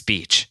too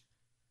speech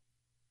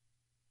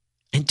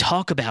and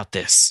talk about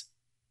this.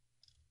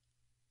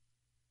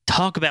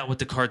 Talk about what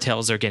the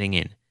cartels are getting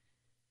in.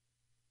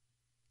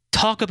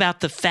 Talk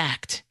about the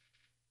fact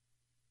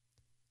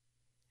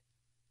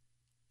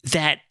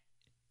that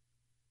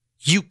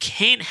You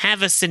can't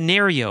have a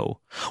scenario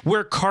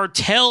where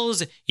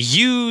cartels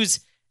use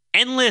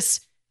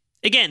endless.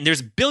 Again,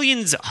 there's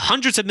billions,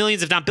 hundreds of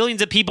millions, if not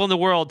billions of people in the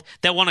world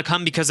that want to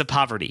come because of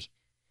poverty.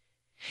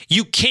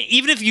 You can't,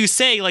 even if you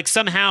say like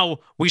somehow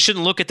we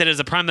shouldn't look at that as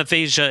a prima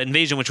facie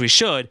invasion, which we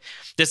should,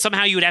 that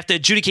somehow you would have to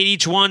adjudicate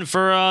each one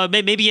for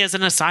maybe as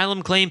an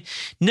asylum claim.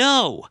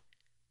 No.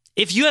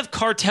 If you have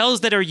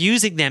cartels that are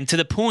using them to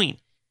the point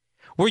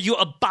where you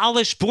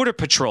abolish Border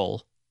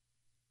Patrol,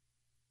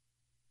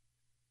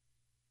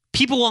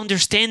 people will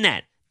understand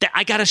that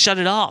I got to shut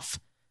it off.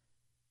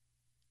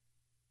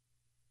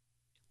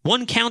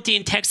 One county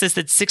in Texas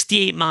that's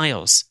 68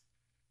 miles.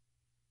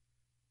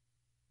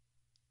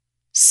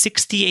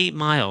 68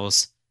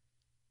 miles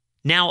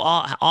now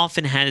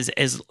often has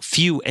as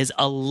few as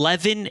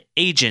 11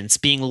 agents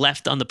being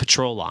left on the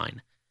patrol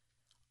line.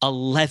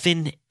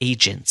 11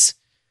 agents.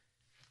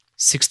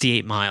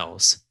 68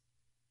 miles.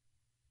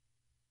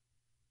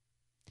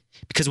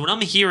 Because what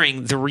I'm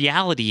hearing, the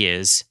reality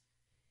is,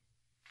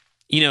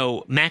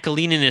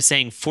 McAleenan is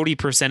saying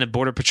 40% of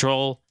Border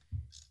Patrol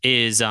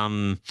is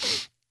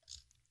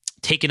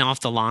taken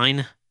off the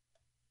line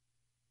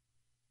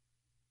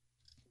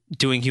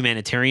doing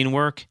humanitarian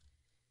work.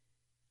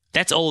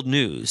 That's old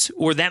news.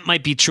 Or that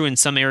might be true in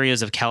some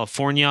areas of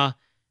California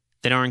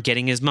that aren't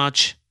getting as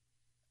much.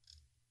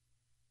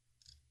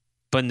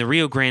 But in the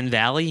Rio Grande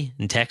Valley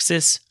in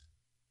Texas,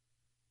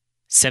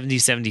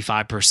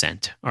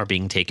 75% are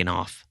being taken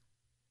off.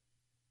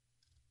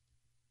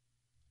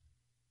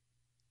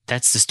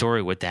 That's the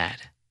story with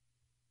that.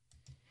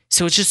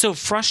 So it's just so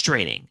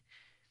frustrating.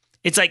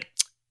 It's like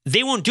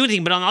they won't do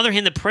anything, but on the other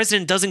hand, the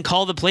president doesn't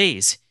call the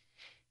plays.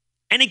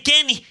 And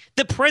again,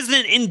 the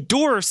president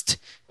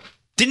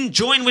didn't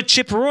join with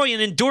Chip Roy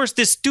and endorsed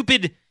this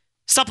stupid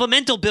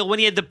supplemental bill when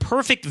he had the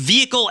perfect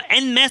vehicle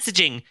and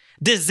messaging,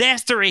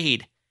 disaster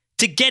aid,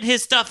 to get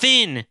his stuff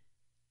in.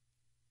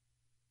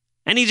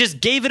 And he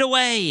just gave it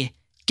away.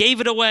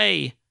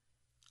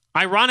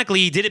 Ironically,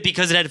 he did it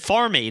because it had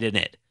Farm Aid in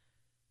it.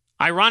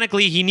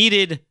 Ironically, he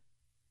needed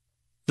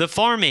the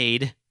Farm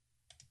Aid.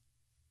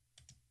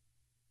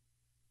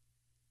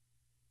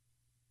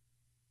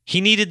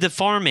 He needed the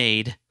Farm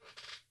Aid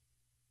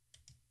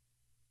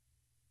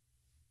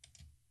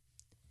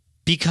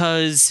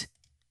because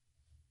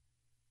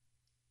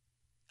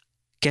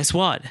guess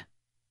what?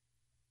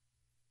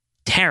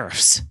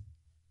 Tariffs.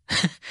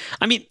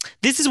 I mean,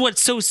 this is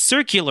what's so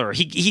circular.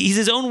 He's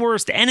his own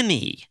worst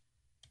enemy.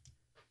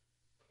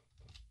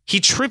 He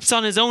trips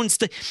on his own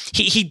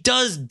he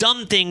does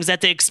dumb things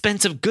at the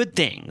expense of good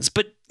things.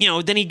 But,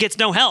 then he gets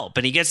no help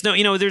and he gets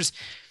no,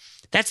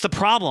 that's the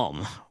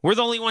problem. We're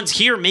the only ones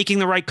here making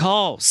the right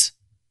calls.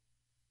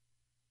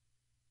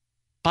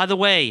 By the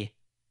way,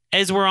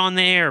 as we're on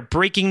the air,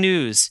 breaking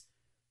news.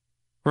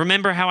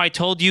 Remember how I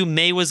told you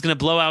May was going to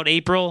blow out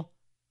April?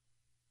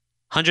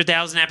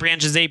 100,000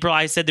 apprehensions in April.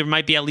 I said there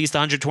might be at least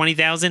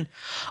 120,000.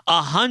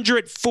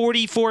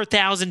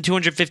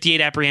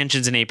 144,258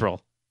 apprehensions in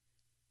April.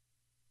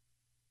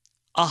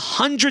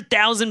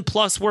 100,000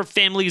 plus were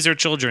families or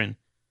children.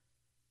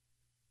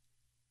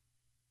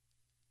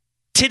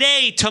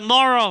 Today,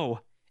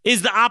 tomorrow,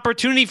 is the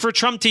opportunity for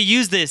Trump to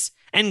use this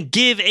and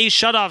give a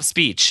shutoff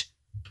speech.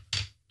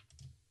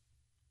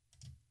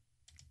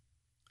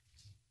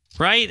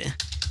 Right?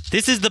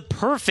 This is the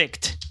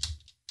perfect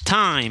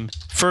time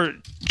for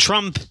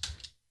Trump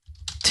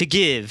to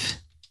give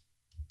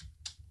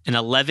an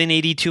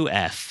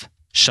 1182F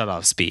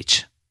shutoff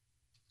speech.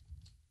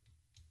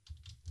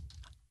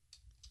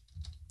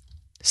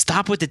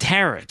 Stop with the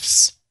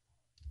tariffs.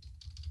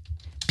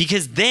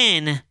 Because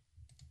then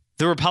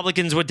the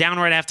Republicans would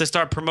downright have to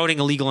start promoting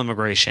illegal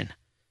immigration.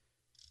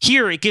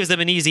 Here, it gives them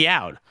an easy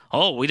out.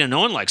 Oh, no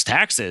one likes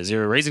taxes.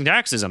 You're raising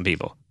taxes on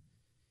people.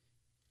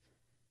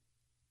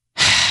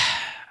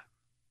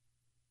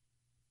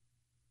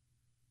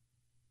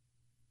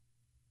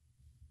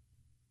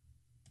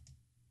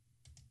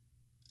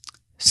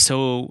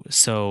 So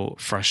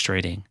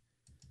frustrating.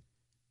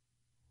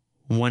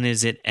 When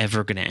is it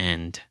ever going to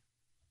end?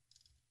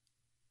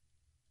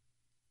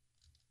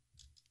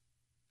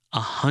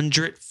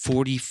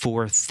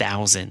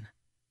 144,000.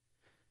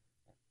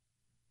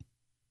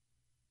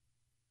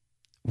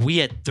 We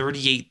had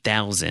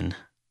 38,000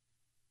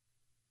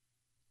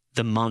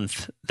 the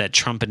month that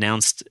Trump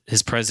announced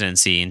his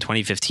presidency in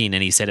 2015,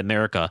 and he said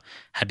America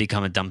had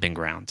become a dumping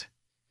ground.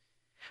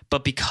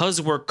 But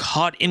because we're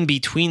caught in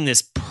between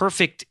this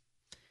perfect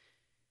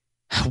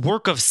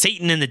work of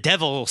Satan and the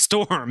devil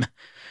storm,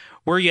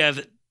 where you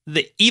have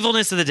the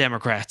evilness of the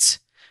Democrats,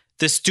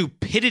 the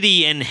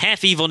stupidity and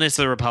half-evilness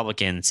of the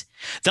Republicans,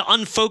 the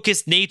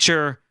unfocused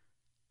nature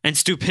and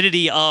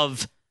stupidity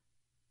of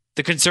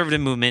the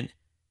conservative movement,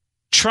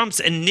 Trump's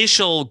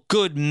initial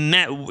good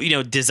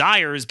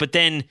desires, but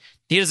then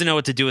he doesn't know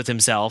what to do with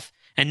himself,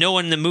 and no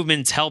one in the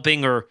movement's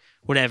helping or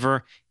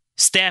whatever,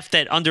 staff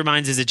that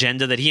undermines his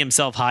agenda that he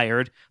himself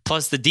hired,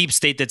 plus the deep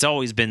state that's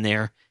always been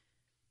there.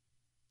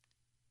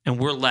 And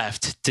we're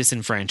left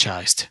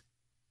disenfranchised.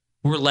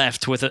 We're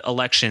left with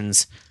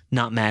elections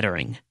not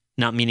mattering,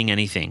 not meaning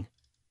anything.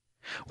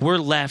 we're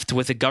left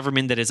with a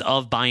government that is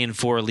of, by, and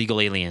for illegal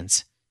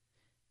aliens.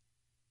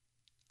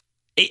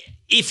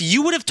 If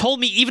you would have told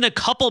me even a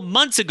couple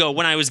months ago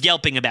when I was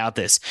yelping about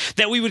this,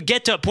 that we would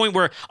get to a point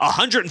where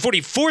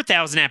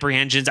 144,000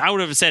 apprehensions, I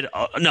would have said,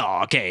 oh,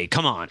 no, okay,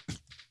 come on.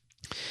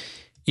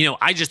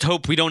 I just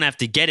hope we don't have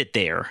to get it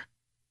there.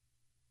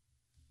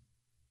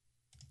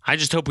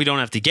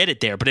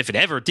 But if it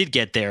ever did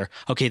get there,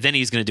 okay, then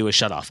he's going to do a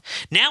shutoff.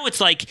 Now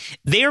it's like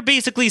they're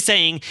basically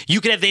saying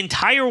you could have the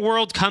entire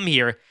world come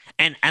here,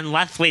 and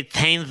unless we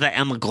change the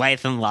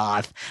immigration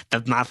laws,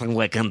 there's nothing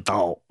we can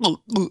do.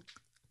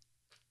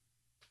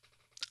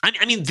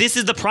 I mean, this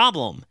is the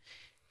problem.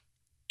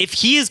 If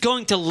he is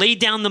going to lay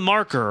down the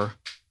marker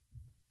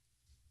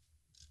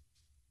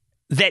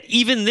that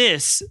even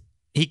this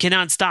he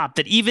cannot stop,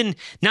 that even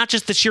not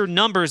just the sheer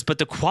numbers, but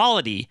the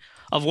quality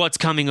of what's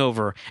coming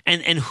over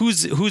and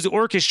who's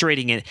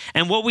orchestrating it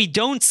and what we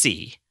don't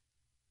see,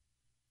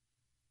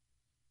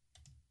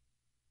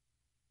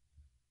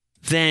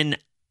 then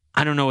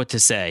I don't know what to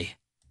say.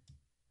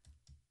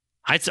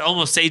 I'd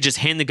almost say just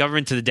hand the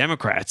government to the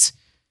Democrats.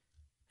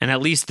 And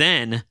at least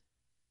then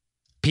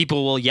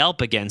people will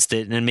yelp against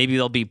it and then maybe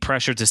there'll be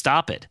pressure to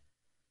stop it.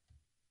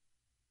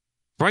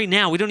 Right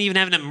now, we don't even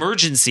have an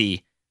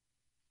emergency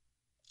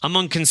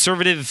among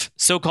conservative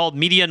so-called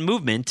media and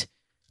movement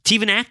to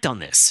even act on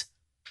this.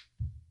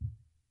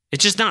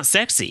 It's just not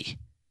sexy.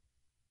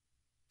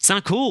 It's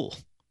not cool.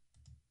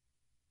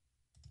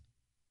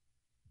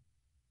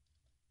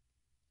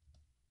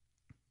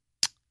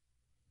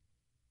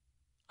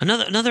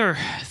 Another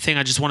thing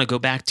I just want to go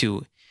back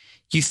to,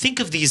 you think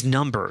of these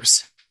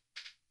numbers.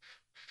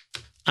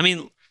 I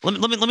mean,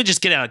 let me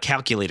just get out a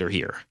calculator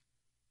here.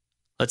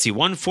 Let's see,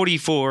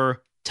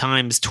 144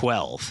 times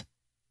 12.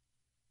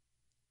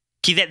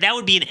 Okay, that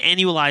would be an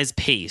annualized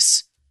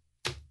pace.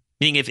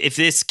 Meaning if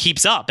this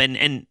keeps up,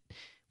 and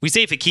we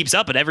say if it keeps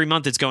up, but every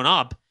month it's going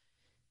up,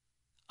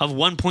 of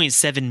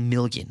 1.7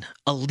 million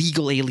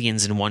illegal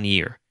aliens in 1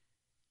 year.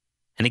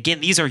 And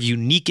again, these are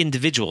unique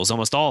individuals,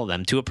 almost all of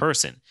them, to a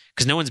person,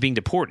 because no one's being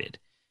deported.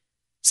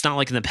 It's not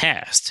like in the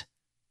past.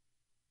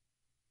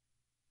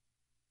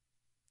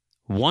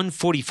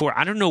 144.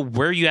 I don't know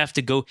where you have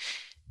to go.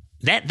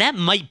 That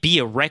might be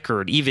a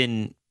record.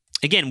 Even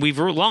again, we've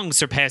long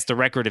surpassed the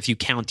record if you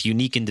count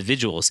unique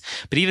individuals.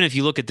 But even if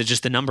you look at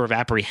just the number of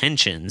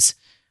apprehensions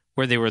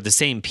where they were the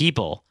same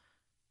people,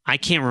 I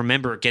can't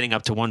remember getting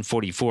up to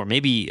 144.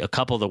 Maybe a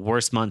couple of the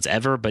worst months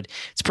ever, but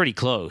it's pretty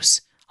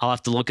close. I'll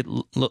have to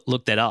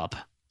look that up.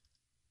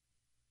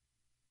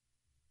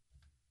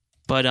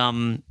 But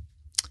I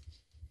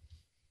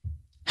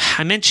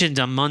mentioned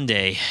on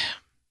Monday,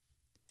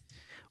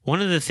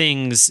 one of the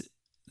things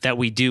that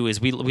we do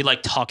is we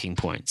like talking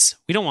points.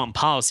 We don't want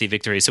policy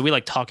victories, so we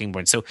like talking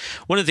points. So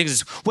one of the things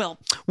is, well,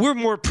 we're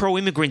more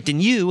pro-immigrant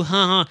than you,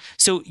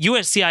 So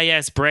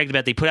USCIS bragged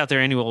about, they put out their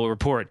annual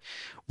report.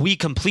 We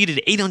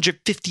completed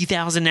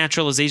 850,000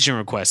 naturalization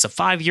requests, a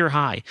 5-year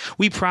high.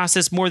 We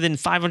processed more than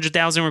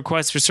 500,000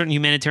 requests for certain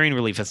humanitarian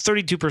relief, a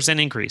 32%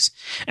 increase.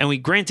 And we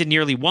granted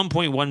nearly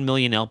 1.1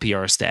 million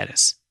LPR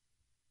status.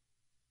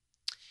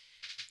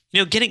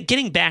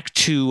 Getting back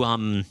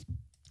to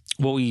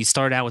what we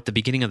started out with the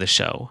beginning of the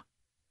show,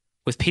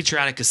 with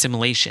patriotic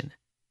assimilation.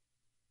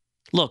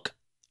 Look,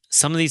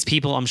 some of these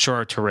people I'm sure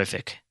are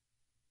terrific.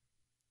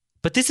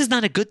 But this is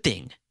not a good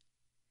thing.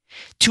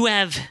 To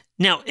have,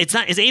 now, it's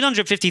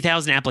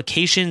 850,000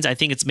 applications. I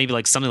think it's maybe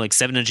like something like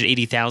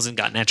 780,000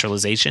 got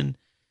naturalization.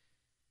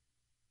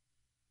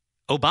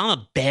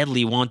 Obama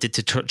badly wanted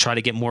to try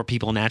to get more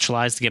people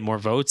naturalized to get more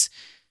votes.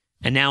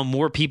 And now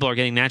more people are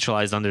getting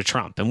naturalized under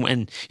Trump.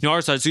 And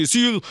our side says,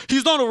 see,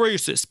 he's not a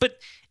racist. But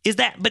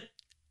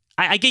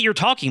I get your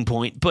talking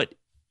point, but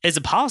as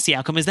a policy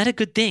outcome, is that a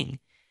good thing?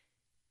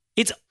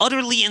 It's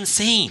utterly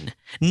insane.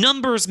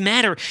 Numbers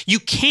matter. You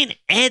can't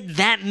add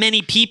that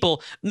many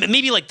people,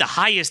 maybe like the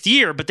highest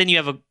year, but then you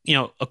have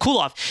a cool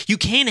off. You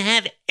can't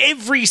have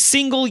every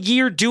single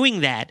year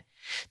doing that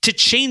to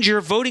change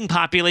your voting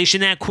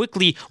population that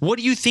quickly. What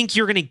do you think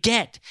you're going to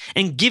get?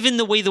 And given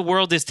the way the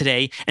world is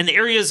today and the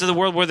areas of the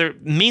world where they're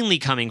mainly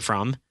coming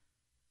from,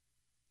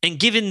 and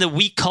given the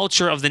weak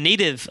culture of the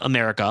Native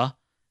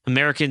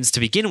Americans to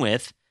begin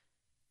with,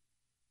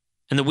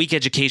 and the weak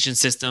education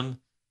system,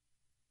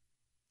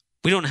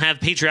 we don't have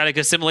patriotic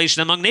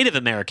assimilation among Native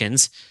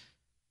Americans.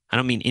 I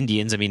don't mean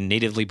Indians. I mean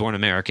natively born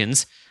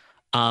Americans.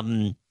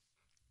 So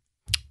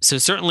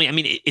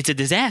certainly, it's a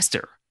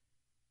disaster.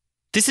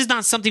 This is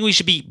not something we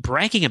should be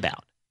bragging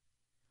about.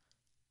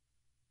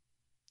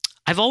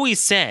 I've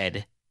always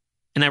said,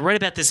 and I write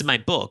about this in my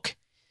book,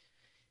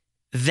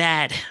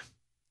 that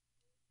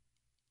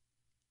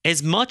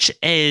as much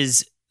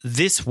as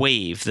this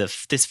wave,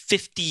 this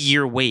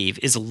 50-year wave,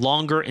 is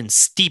longer and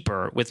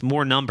steeper with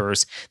more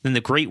numbers than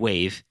the Great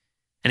Wave,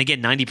 and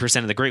again, 90%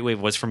 of the Great Wave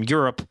was from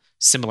Europe,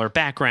 similar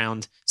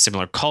background,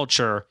 similar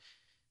culture,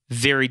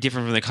 very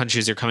different from the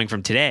countries they're coming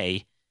from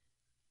today.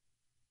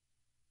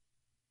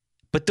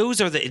 But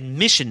those are the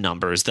admission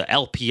numbers, the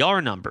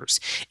LPR numbers.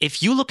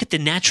 If you look at the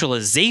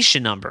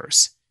naturalization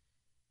numbers,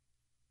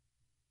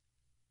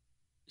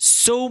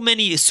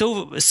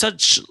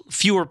 such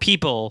fewer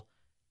people,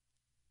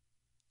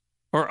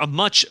 or a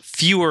much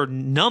fewer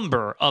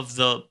number of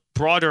the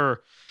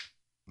broader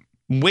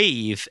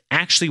wave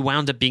actually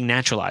wound up being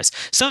naturalized.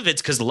 Some of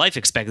it's because of life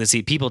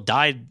expectancy. People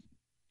died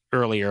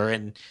earlier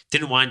and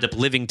didn't wind up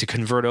living to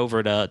convert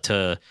over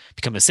to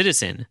become a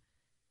citizen.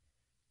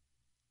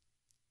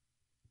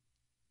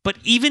 But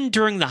even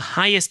during the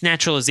highest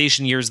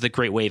naturalization years of the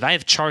Great Wave, I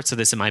have charts of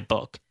this in my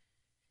book,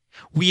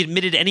 we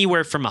admitted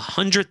anywhere from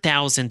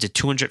 100,000 to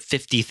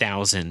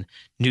 250,000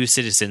 new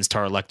citizens to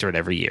our electorate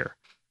every year.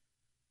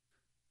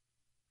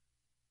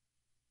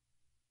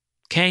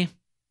 Okay?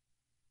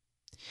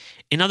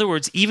 In other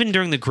words, even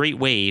during the Great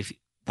Wave,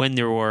 when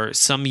there were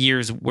some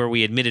years where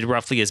we admitted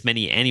roughly as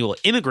many annual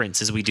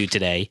immigrants as we do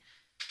today,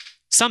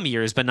 some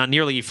years, but not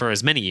nearly for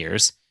as many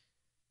years,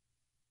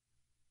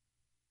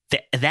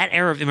 that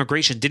era of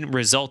immigration didn't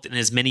result in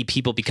as many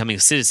people becoming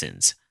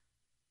citizens.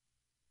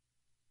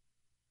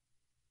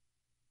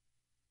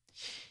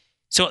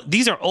 So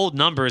these are old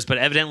numbers, but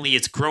evidently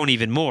it's grown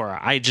even more.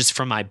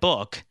 From my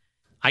book,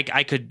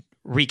 I could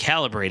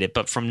recalibrate it,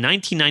 but from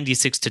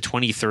 1996 to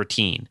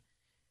 2013,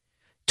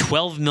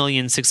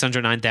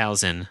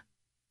 12,609,000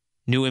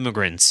 new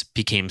immigrants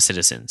became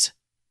citizens.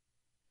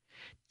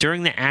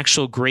 During the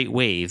actual Great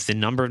Wave, the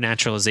number of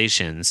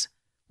naturalizations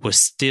was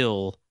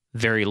still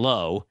very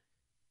low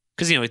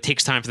because, it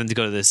takes time for them to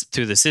go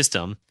through the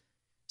system.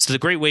 So the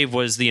Great Wave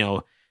was,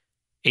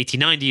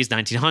 1890s,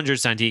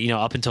 1900s,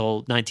 up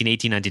until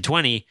 1918,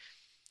 1920.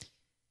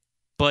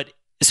 But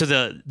so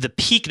the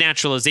peak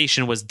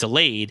naturalization was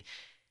delayed.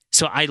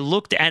 So I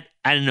looked at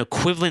an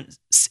equivalent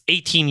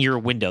 18-year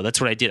window. That's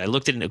what I did. I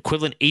looked at an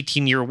equivalent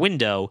 18-year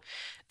window,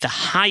 the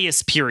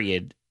highest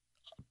period,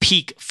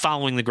 peak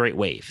following the Great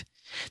Wave.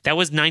 That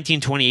was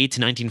 1928 to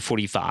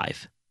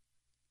 1945.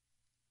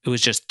 It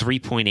was just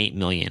 3.8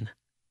 million.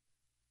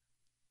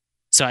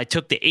 So I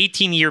took the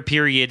 18-year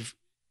period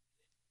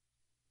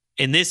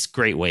in this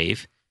Great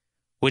Wave,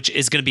 which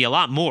is going to be a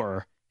lot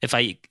more if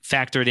I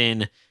factored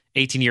in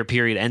 18-year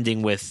period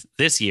ending with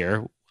this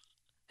year,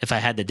 if I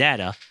had the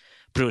data.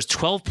 But it was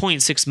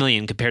 12.6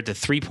 million compared to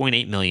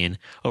 3.8 million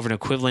over an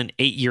equivalent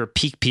 8-year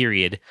peak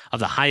period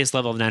of the highest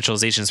level of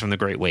naturalizations from the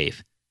Great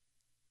Wave.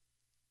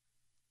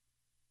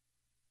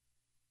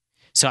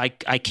 So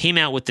I came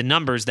out with the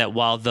numbers that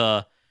while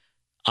the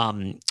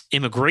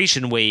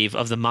immigration wave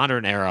of the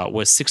modern era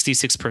was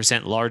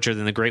 66% larger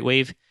than the Great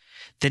Wave,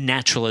 the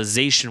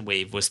naturalization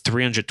wave was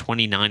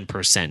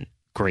 329%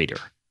 greater.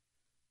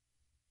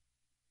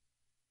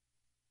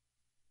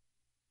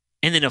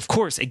 And then, of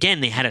course,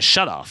 again, they had a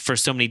shutoff for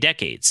so many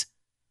decades.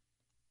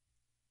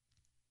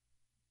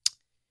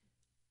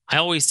 I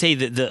always say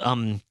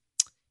that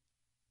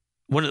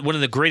one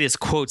of the greatest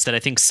quotes that I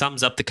think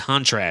sums up the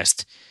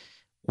contrast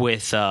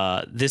with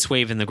this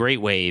wave and the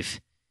Great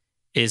Wave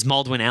is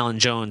Maldwin Allen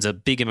Jones, a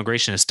big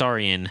immigration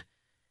historian.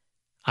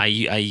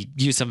 I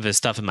use some of his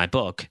stuff in my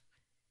book.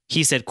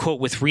 He said, quote,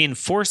 "With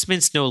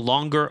reinforcements no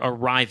longer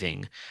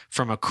arriving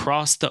from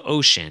across the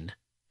ocean,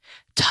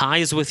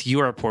 ties with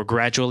Europe were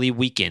gradually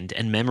weakened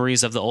and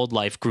memories of the old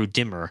life grew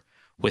dimmer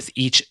with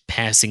each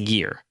passing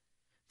year.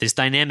 This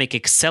dynamic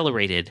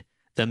accelerated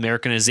the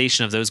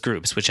Americanization of those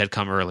groups which had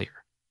come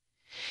earlier.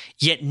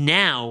 Yet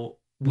now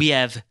we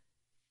have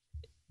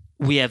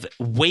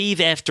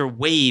wave after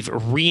wave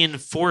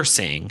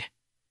reinforcing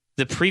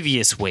the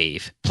previous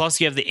wave. Plus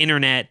you have the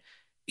internet,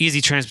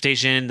 easy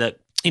transportation,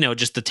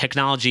 just the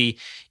technology.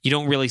 You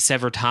don't really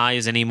sever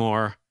ties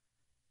anymore.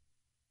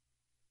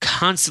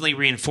 Constantly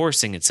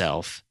reinforcing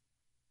itself.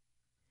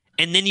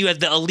 And then you have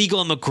the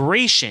illegal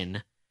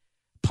immigration,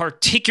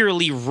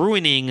 particularly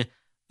ruining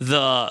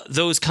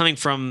those coming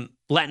from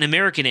Latin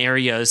American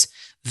areas,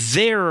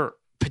 their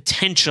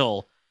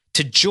potential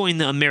to join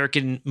the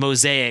American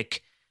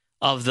mosaic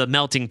of the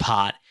melting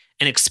pot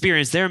and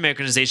experience their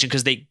Americanization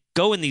because they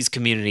go in these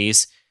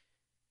communities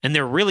and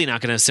they're really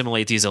not going to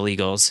assimilate these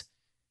illegals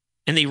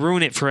and they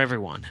ruin it for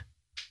everyone.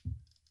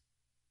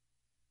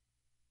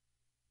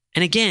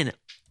 And again,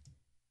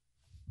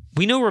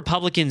 we know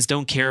Republicans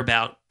don't care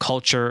about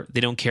culture. They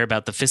don't care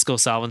about the fiscal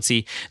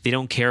solvency. They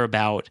don't care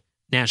about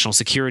national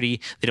security.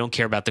 They don't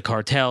care about the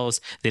cartels.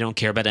 They don't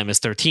care about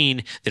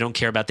MS-13. They don't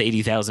care about the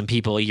 80,000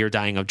 people a year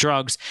dying of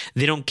drugs.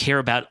 They don't care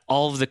about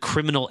all of the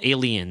criminal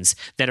aliens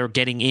that are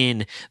getting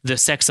in, the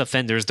sex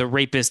offenders, the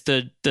rapists,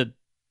 the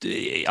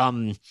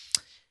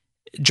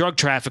drug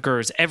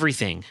traffickers,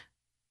 everything.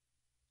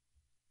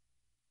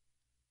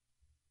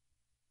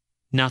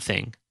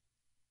 Nothing.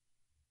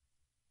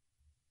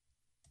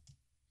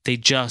 They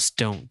just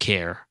don't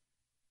care.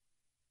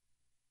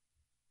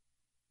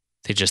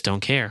 They just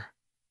don't care.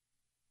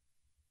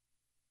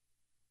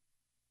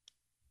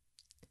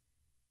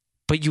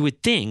 But you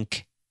would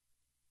think,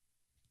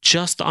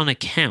 just on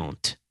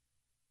account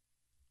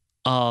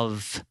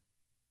of,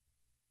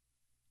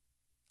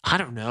 I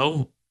don't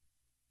know,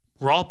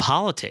 raw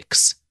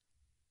politics,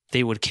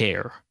 they would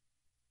care.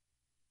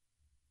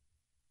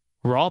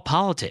 Raw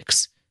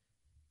politics.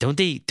 Don't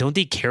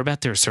they care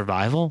about their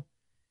survival?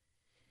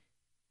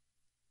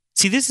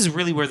 See, this is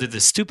really where they're the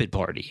stupid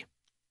party.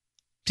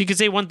 So you could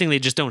say one thing, they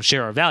just don't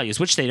share our values,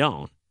 which they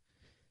don't.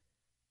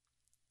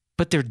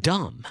 But they're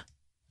dumb.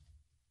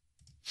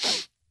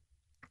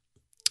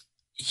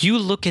 You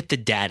look at the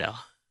data,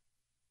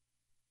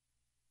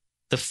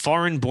 the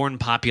foreign-born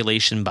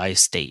population by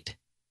state,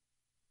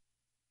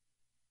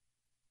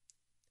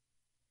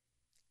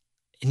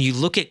 and you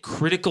look at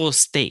critical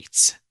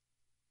states,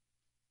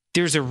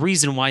 there's a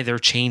reason why they're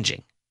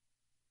changing.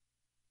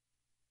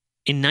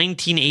 In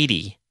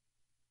 1980,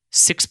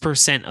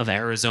 6% of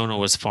Arizona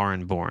was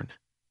foreign-born.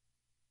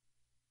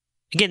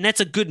 Again, that's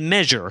a good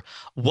measure.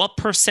 What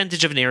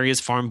percentage of an area is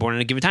foreign-born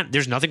at a given time?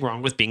 There's nothing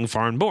wrong with being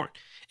foreign-born.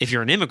 If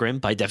you're an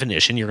immigrant, by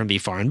definition, you're going to be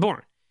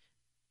foreign-born.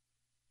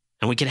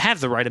 And we can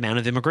have the right amount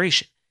of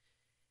immigration.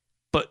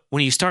 But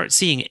when you start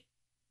seeing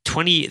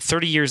 20,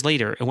 30 years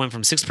later, it went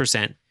from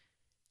 6%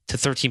 to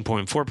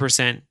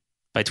 13.4%.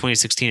 By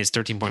 2016, it's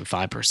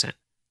 13.5%.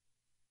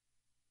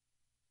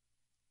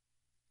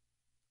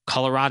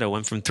 Colorado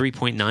went from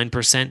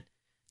 3.9%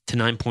 to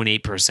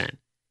 9.8%.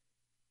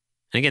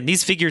 And again,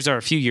 these figures are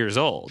a few years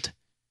old.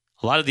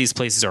 A lot of these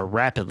places are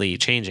rapidly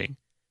changing.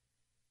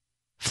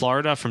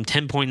 Florida from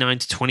 10.9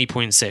 to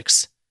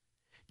 20.6.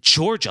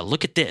 Georgia,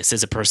 look at this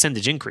as a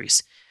percentage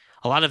increase.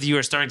 A lot of you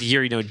are starting to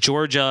hear,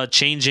 Georgia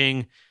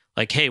changing,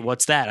 like, hey,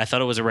 what's that? I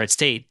thought it was a red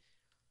state.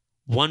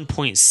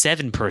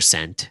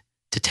 1.7%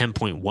 to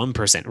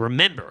 10.1%.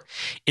 Remember,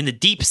 in the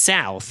Deep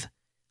South,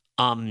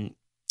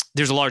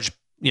 there's a large,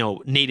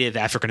 native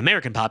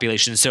African-American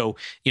population. So,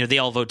 they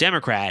all vote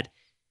Democrat.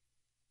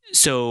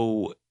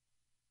 So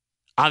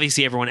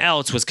obviously everyone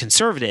else was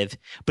conservative.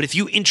 But if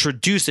you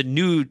introduce a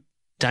new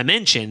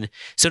dimension,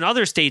 so in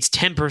other states,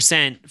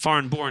 10%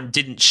 foreign-born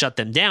didn't shut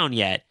them down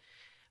yet.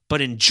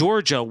 But in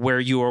Georgia, where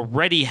you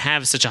already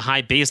have such a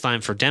high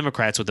baseline for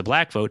Democrats with the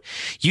black vote,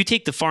 you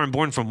take the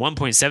foreign-born from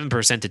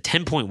 1.7% to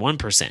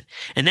 10.1%.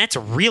 And that's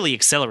really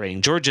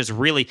accelerating. Georgia's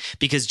really,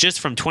 because just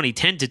from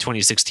 2010 to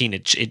 2016,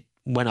 it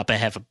went up a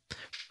half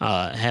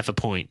a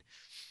point.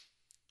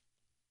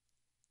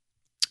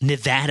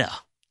 Nevada,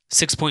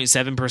 6.7%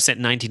 in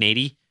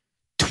 1980,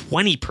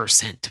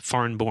 20%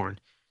 foreign-born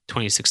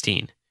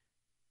 2016.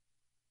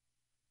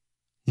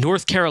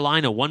 North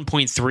Carolina,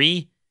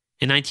 1.3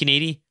 in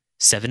 1980,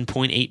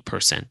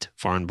 7.8%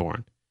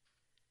 foreign-born.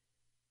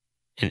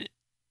 And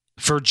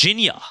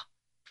Virginia,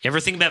 you ever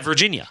think about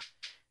Virginia?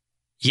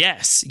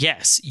 Yes,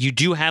 you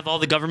do have all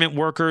the government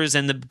workers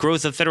and the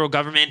growth of federal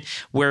government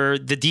where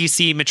the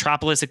D.C.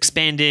 metropolis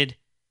expanded.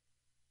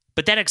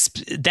 But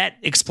that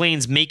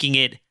explains making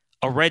it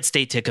a red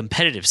state to a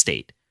competitive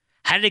state.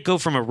 How did it go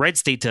from a red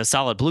state to a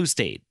solid blue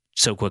state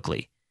so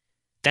quickly?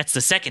 That's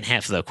the second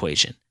half of the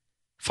equation.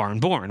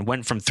 Foreign-born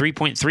went from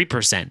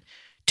 3.3%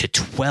 to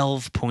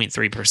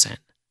 12.3%.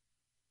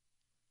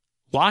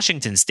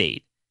 Washington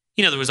State.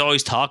 There was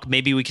always talk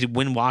maybe we could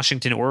win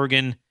Washington,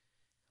 Oregon.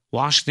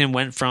 Washington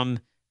went from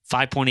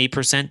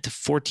 5.8% to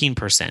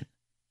 14%.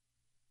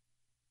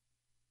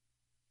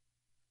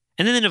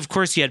 And then, of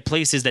course, you had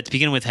places that to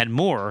begin with had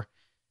more,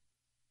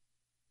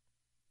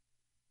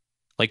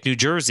 like New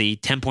Jersey,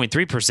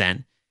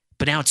 10.3%,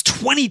 but now it's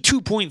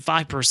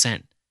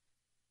 22.5%.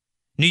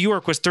 New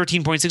York was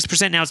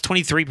 13.6%, now it's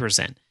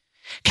 23%.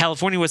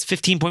 California was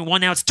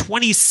 15.1%, now it's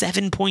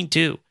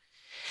 27.2%.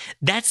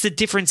 That's the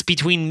difference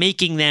between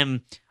making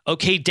them,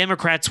 okay,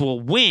 Democrats will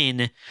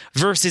win,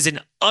 versus an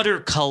utter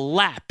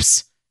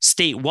collapse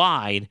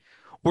statewide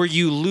where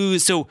you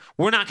lose. So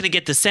we're not going to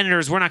get the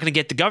senators, we're not going to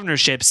get the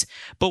governorships,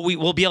 but we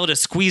will be able to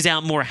squeeze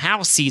out more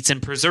House seats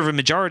and preserve a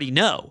majority.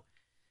 No.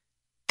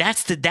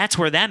 That's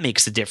where that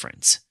makes the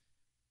difference.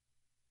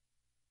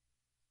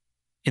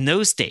 In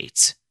those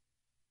states,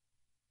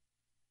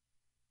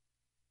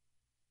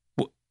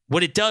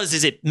 what it does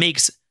is it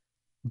makes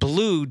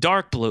blue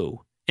dark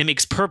blue, it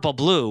makes purple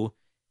blue,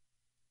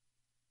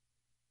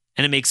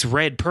 and it makes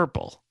red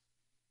purple,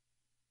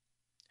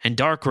 and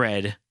dark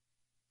red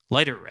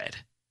lighter red.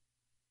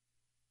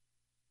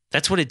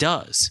 That's what it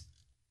does.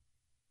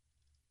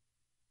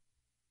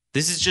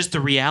 This is just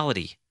the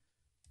reality.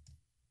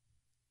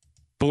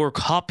 But we're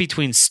caught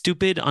between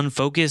stupid,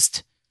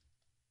 unfocused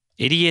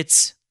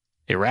idiots,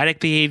 erratic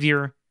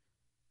behavior.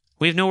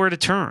 We have nowhere to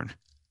turn.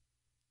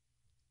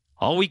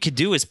 All we could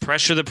do is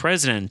pressure the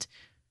president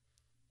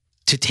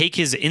to take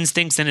his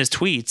instincts and his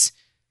tweets,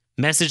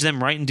 message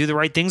them right, and do the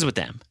right things with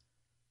them.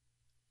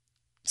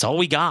 It's all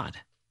we got.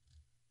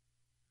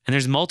 And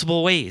there's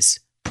multiple ways.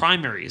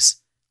 Primaries,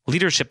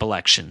 leadership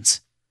elections,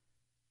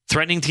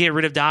 threatening to get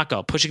rid of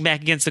DACA, pushing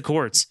back against the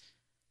courts,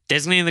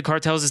 designating the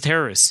cartels as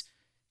terrorists,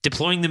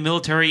 deploying the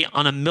military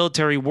on a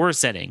military war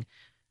setting,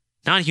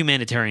 not a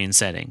humanitarian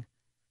setting,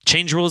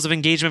 change rules of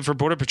engagement for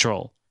Border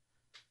Patrol.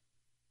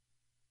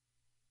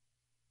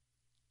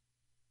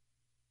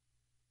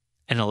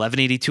 An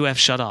 1182F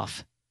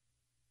shutoff.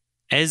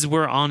 As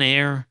we're on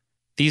air,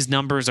 these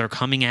numbers are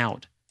coming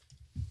out.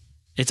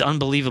 It's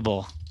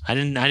unbelievable. I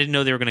didn't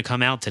know they were going to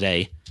come out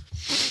today.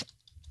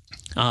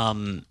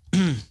 And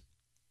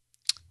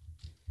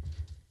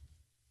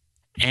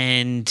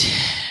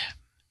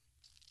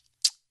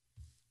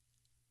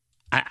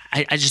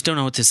I just don't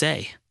know what to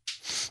say.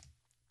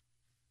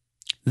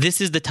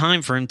 This is the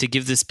time for him to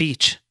give the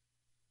speech.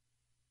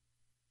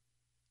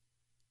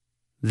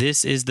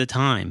 This is the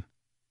time.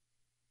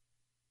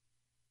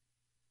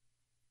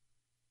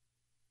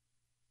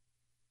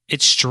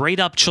 It's straight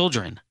up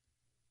children.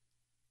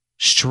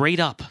 Straight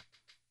up.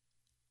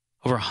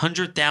 Over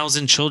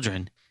 100,000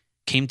 children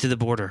came to the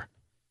border.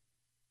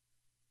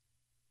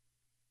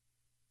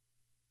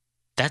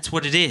 That's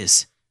what it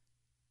is.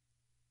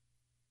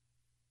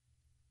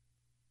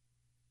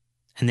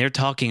 And they're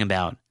talking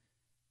about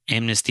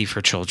amnesty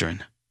for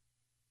children.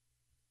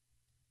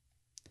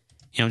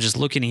 You know, just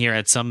looking here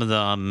at some of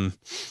the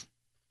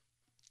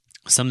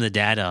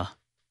data,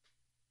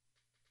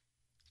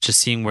 just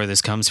seeing where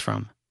this comes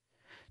from.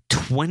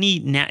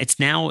 It's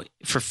now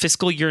for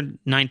fiscal year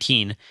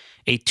 19,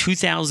 a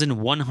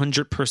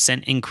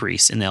 2,100%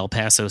 increase in the El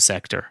Paso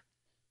sector.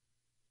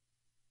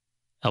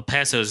 El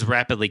Paso is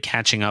rapidly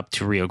catching up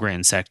to Rio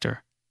Grande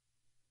sector.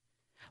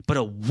 But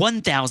a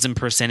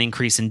 1,000%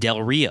 increase in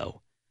Del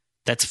Rio.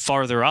 That's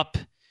farther up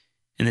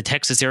in the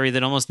Texas area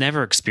that almost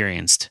never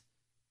experienced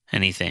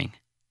anything.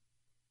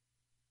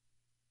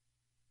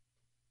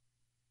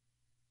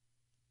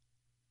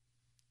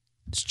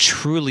 It's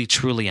truly,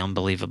 truly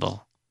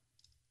unbelievable.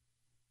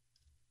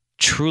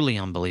 Truly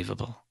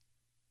unbelievable.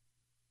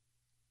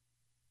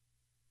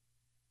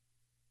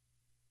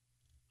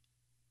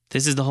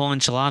 This is the whole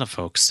enchilada,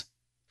 folks.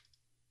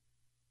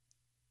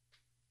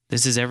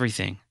 This is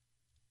everything.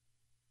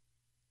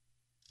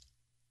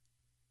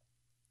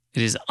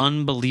 It is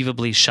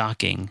unbelievably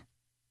shocking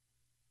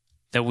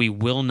that we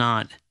will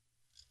not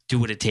do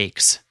what it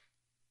takes.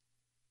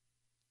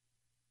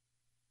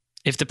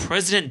 If the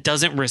president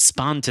doesn't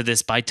respond to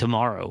this by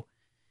tomorrow,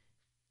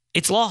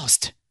 it's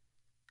lost.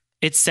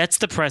 It sets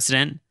the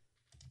precedent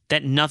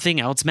that nothing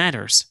else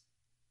matters.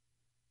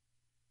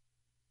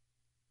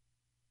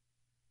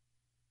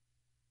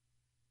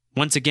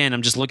 Once again,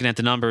 I'm just looking at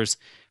the numbers.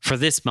 For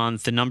this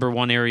month, the number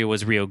one area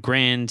was Rio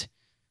Grande,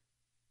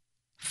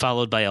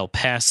 followed by El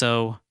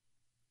Paso.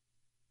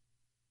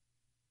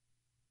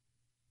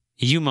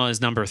 Yuma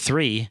is number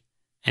 3,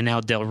 and now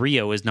Del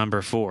Rio is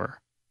number 4.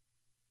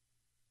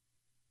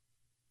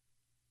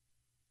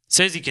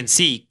 So as you can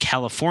see,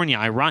 California,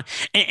 Iran,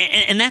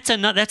 and that's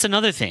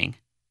another thing.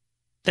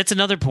 That's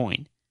another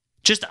point.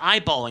 Just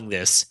eyeballing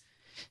this,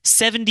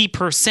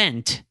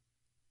 70%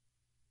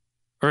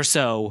 or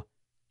so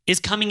is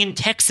coming in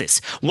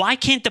Texas. Why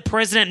can't the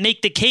president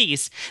make the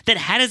case that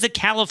how does a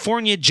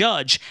California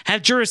judge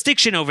have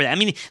jurisdiction over that? I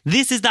mean,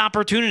 this is the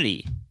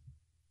opportunity.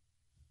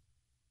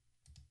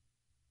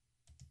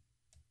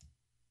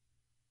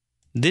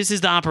 This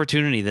is the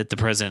opportunity that the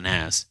president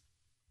has.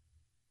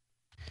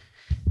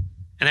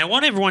 And I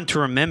want everyone to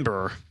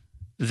remember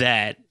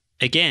that,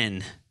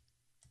 again,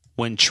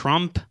 when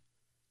Trump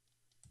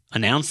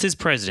announced his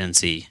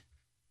presidency,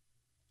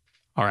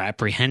 our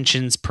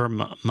apprehensions per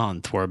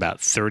month were about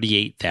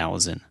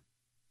 38,000.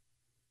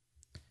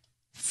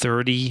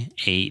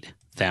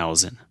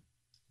 38,000.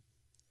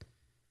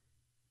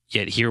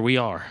 Yet here we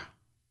are.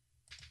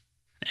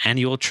 An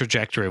annual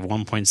trajectory of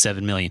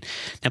 1.7 million.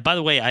 Now, by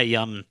the way,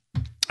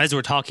 as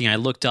we're talking, I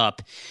looked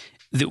up.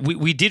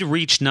 We did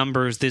reach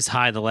numbers this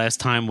high. The last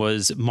time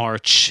was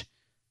March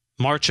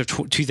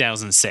of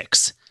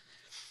 2006.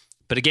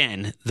 But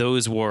again,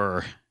 those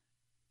were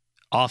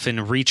often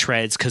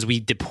retreads because we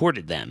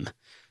deported them.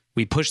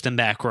 We pushed them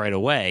back right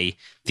away.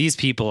 These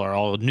people are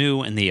all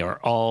new and they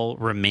are all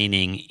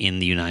remaining in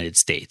the United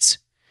States.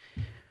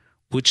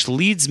 Which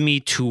leads me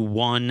to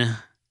one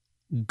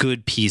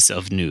good piece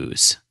of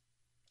news.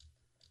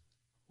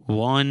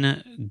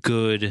 One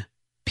good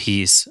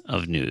piece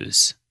of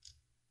news.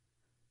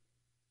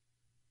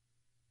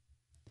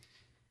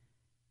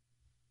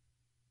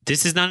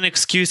 This is not an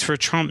excuse for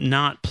Trump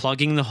not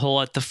plugging the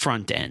hole at the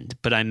front end,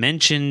 but I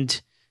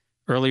mentioned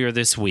earlier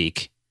this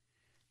week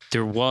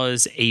there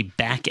was a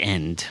back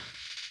end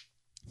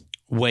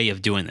way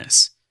of doing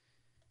this.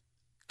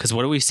 Because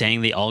what are we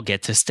saying? They all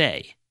get to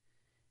stay.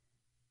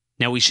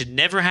 Now, we should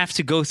never have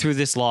to go through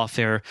this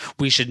lawfare.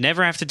 We should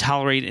never have to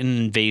tolerate an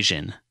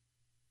invasion.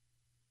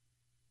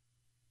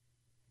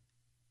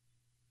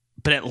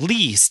 But at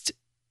least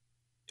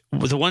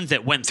the ones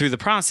that went through the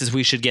process,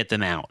 we should get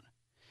them out.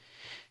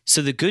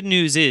 So the good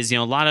news is, a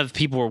lot of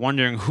people were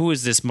wondering, who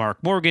is this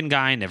Mark Morgan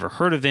guy? Never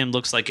heard of him.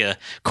 Looks like a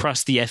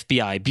crusty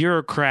FBI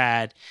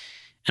bureaucrat.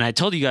 And I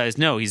told you guys,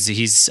 no,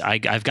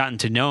 I've gotten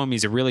to know him.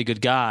 He's a really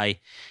good guy.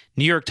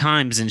 New York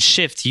Times and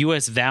Shift,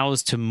 U.S.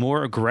 vows to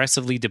more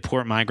aggressively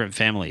deport migrant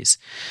families.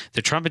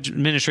 The Trump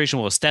administration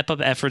will step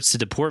up efforts to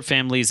deport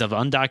families of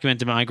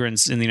undocumented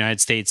migrants in the United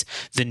States,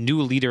 the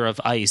new leader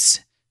of ICE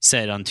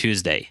said on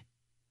Tuesday.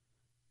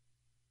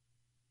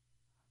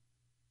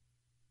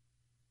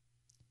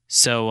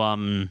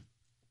 So,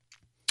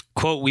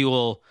 quote, we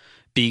will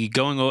be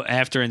going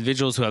after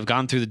individuals who have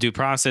gone through the due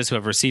process, who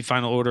have received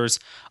final orders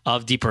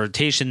of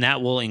deportation.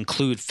 That will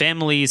include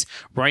families.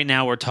 Right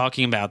now, we're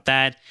talking about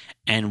that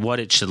and what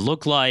it should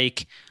look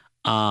like.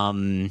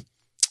 They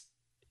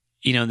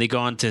go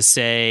on to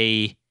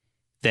say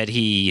that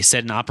he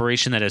said an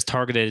operation that has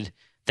targeted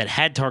that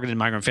had targeted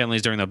migrant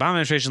families during the Obama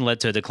administration led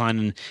to a decline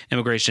in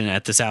immigration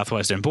at the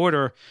southwestern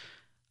border.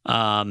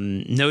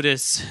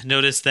 Notice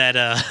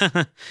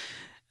that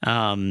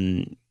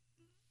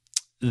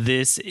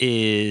this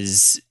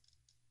is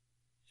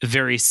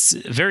very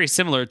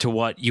similar to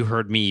what you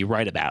heard me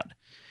write about.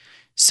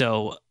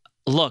 So,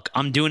 look,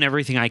 I'm doing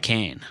everything I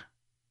can.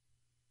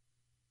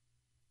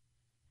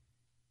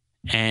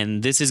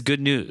 And this is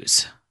good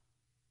news.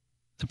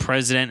 The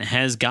president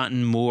has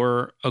gotten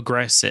more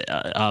aggressive,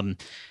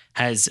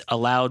 has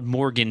allowed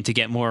Morgan to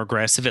get more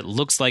aggressive. It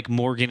looks like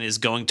Morgan is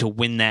going to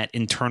win that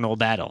internal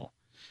battle.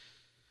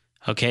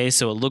 Okay,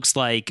 so it looks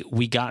like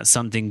we got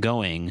something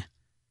going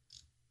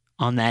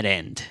on that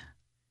end.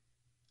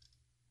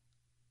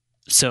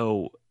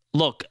 So,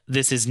 look,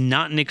 this is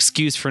not an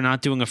excuse for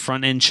not doing a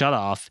front-end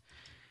shutoff,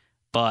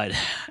 but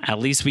at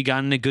least we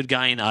got in a good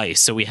guy in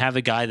ICE. So we have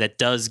a guy that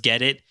does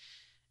get it,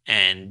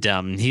 and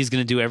he's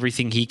going to do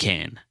everything he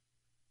can.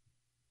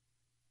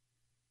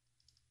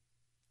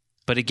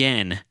 But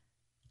again,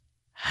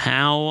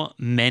 how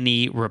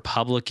many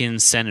Republican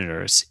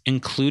senators,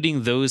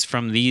 including those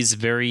from these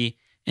very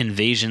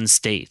invasion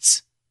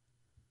states,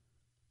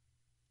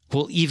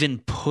 will even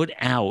put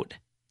out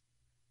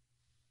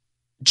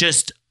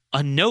just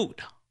a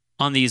note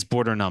on these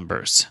border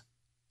numbers?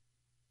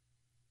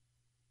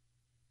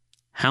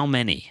 How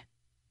many?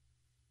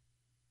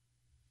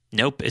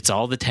 Nope, it's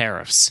all the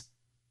tariffs.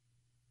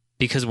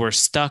 Because we're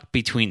stuck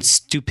between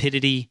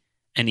stupidity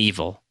and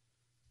evil.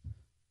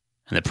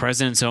 And the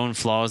president's own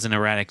flaws and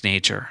erratic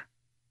nature.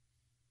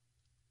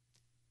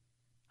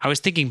 I was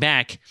thinking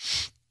back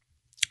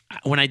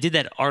when I did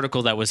that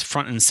article that was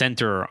front and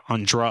center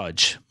on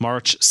Drudge,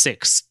 March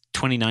 6,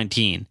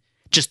 2019,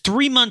 just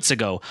 3 months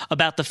ago,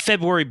 about the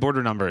February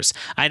border numbers.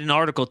 I had an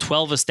article,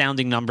 12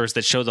 astounding numbers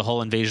that show the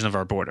whole invasion of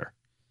our border.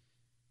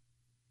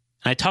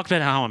 And I talked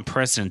about how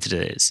unprecedented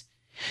it is.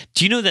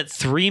 Do you know that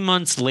 3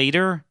 months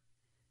later,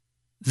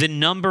 the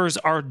numbers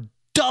are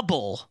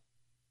double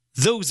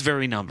those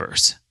very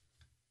numbers?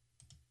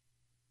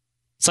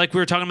 It's like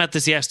we were talking about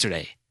this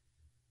yesterday.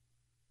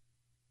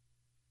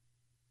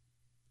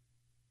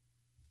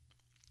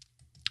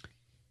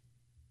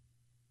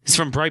 This is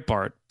from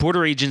Breitbart.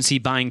 Border agency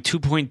buying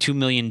 2.2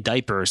 million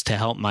diapers to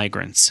help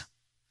migrants.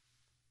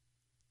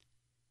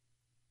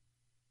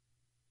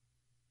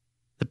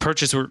 The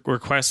purchase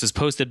request was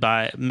posted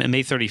by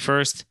May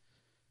 31st.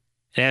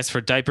 It asked for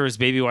diapers,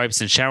 baby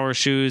wipes, and shower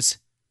shoes.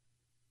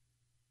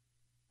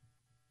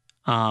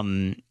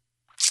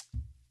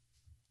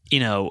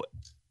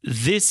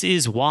 This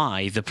is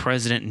why the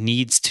president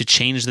needs to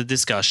change the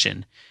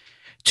discussion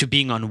to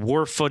being on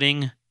war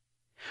footing.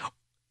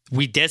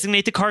 We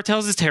designate the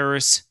cartels as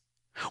terrorists.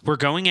 We're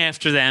going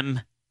after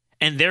them.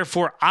 And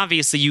therefore,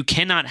 obviously, you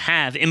cannot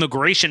have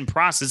immigration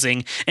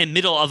processing in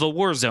middle of a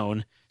war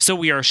zone. So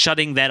we are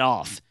shutting that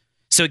off.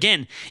 So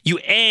again, you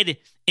add,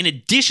 in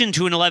addition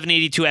to an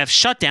 1182F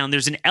shutdown,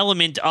 there's an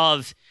element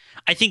of,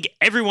 I think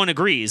everyone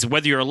agrees,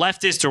 whether you're a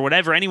leftist or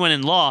whatever, anyone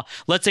in law,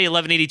 let's say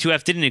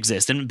 1182F didn't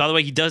exist. And by the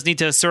way, he does need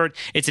to assert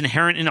it's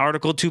inherent in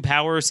Article 2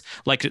 powers,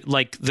 like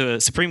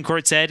the Supreme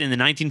Court said in the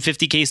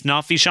 1950 case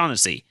Knopf v.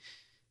 Shaughnessy.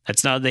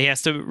 That's not, they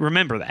has to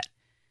remember that.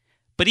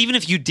 But even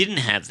if you didn't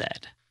have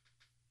that,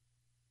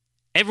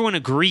 everyone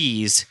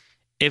agrees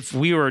if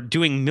we were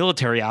doing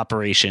military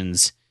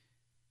operations,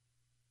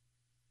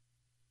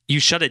 you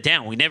shut it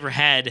down. We never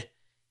had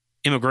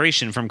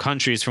immigration from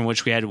countries from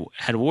which we had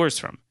wars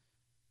from.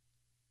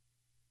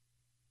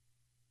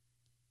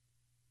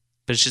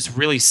 But it's just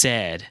really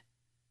sad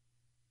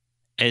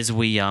as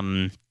we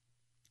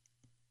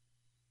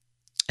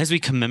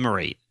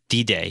commemorate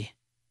D-Day,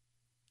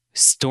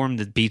 storm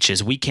the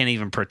beaches. We can't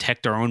even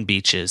protect our own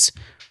beaches,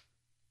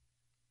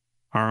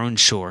 our own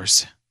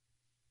shores.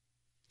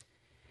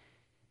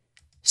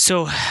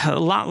 So a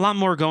lot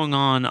more going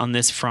on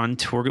this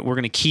front. We're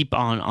going to keep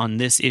on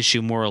this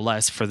issue more or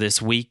less for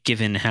this week,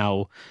 given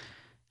how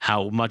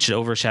much it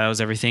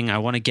overshadows everything. I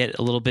want to get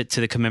a little bit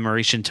to the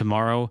commemoration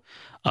tomorrow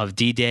of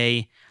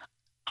D-Day.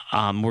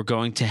 We're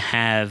going to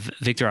have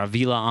Victor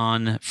Avila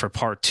on for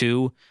part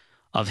 2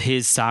 of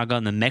his saga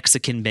on the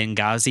Mexican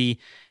Benghazi.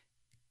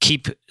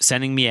 Keep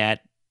sending me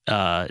at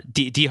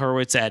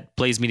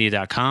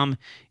dhorowitz@blazemedia.com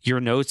your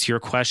notes,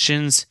 your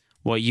questions,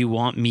 what you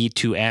want me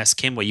to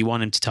ask him, what you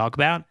want him to talk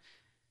about,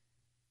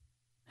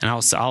 and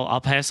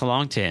I'll pass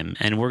along to him.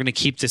 And we're going to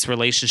keep this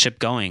relationship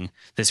going,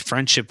 this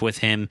friendship with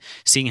him,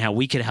 seeing how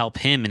we could help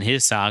him in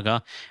his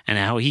saga and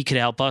how he could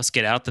help us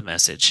get out the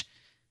message.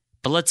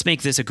 But let's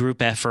make this a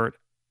group effort.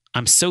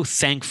 I'm so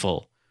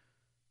thankful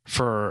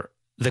for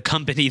the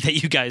company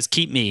that you guys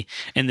keep me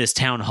in this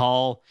town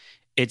hall.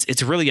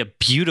 It's really a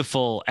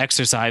beautiful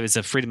exercise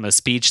of freedom of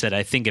speech that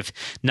I think if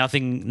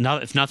nothing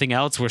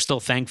else, we're still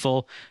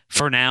thankful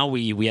for now.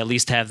 We at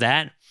least have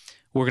that.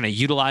 We're going to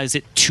utilize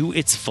it to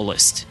its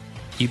fullest.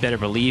 You better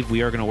believe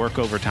we are going to work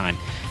overtime.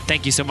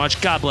 Thank you so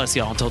much. God bless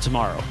you all until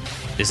tomorrow.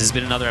 This has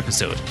been another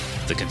episode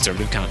of The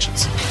Conservative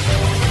Conscience.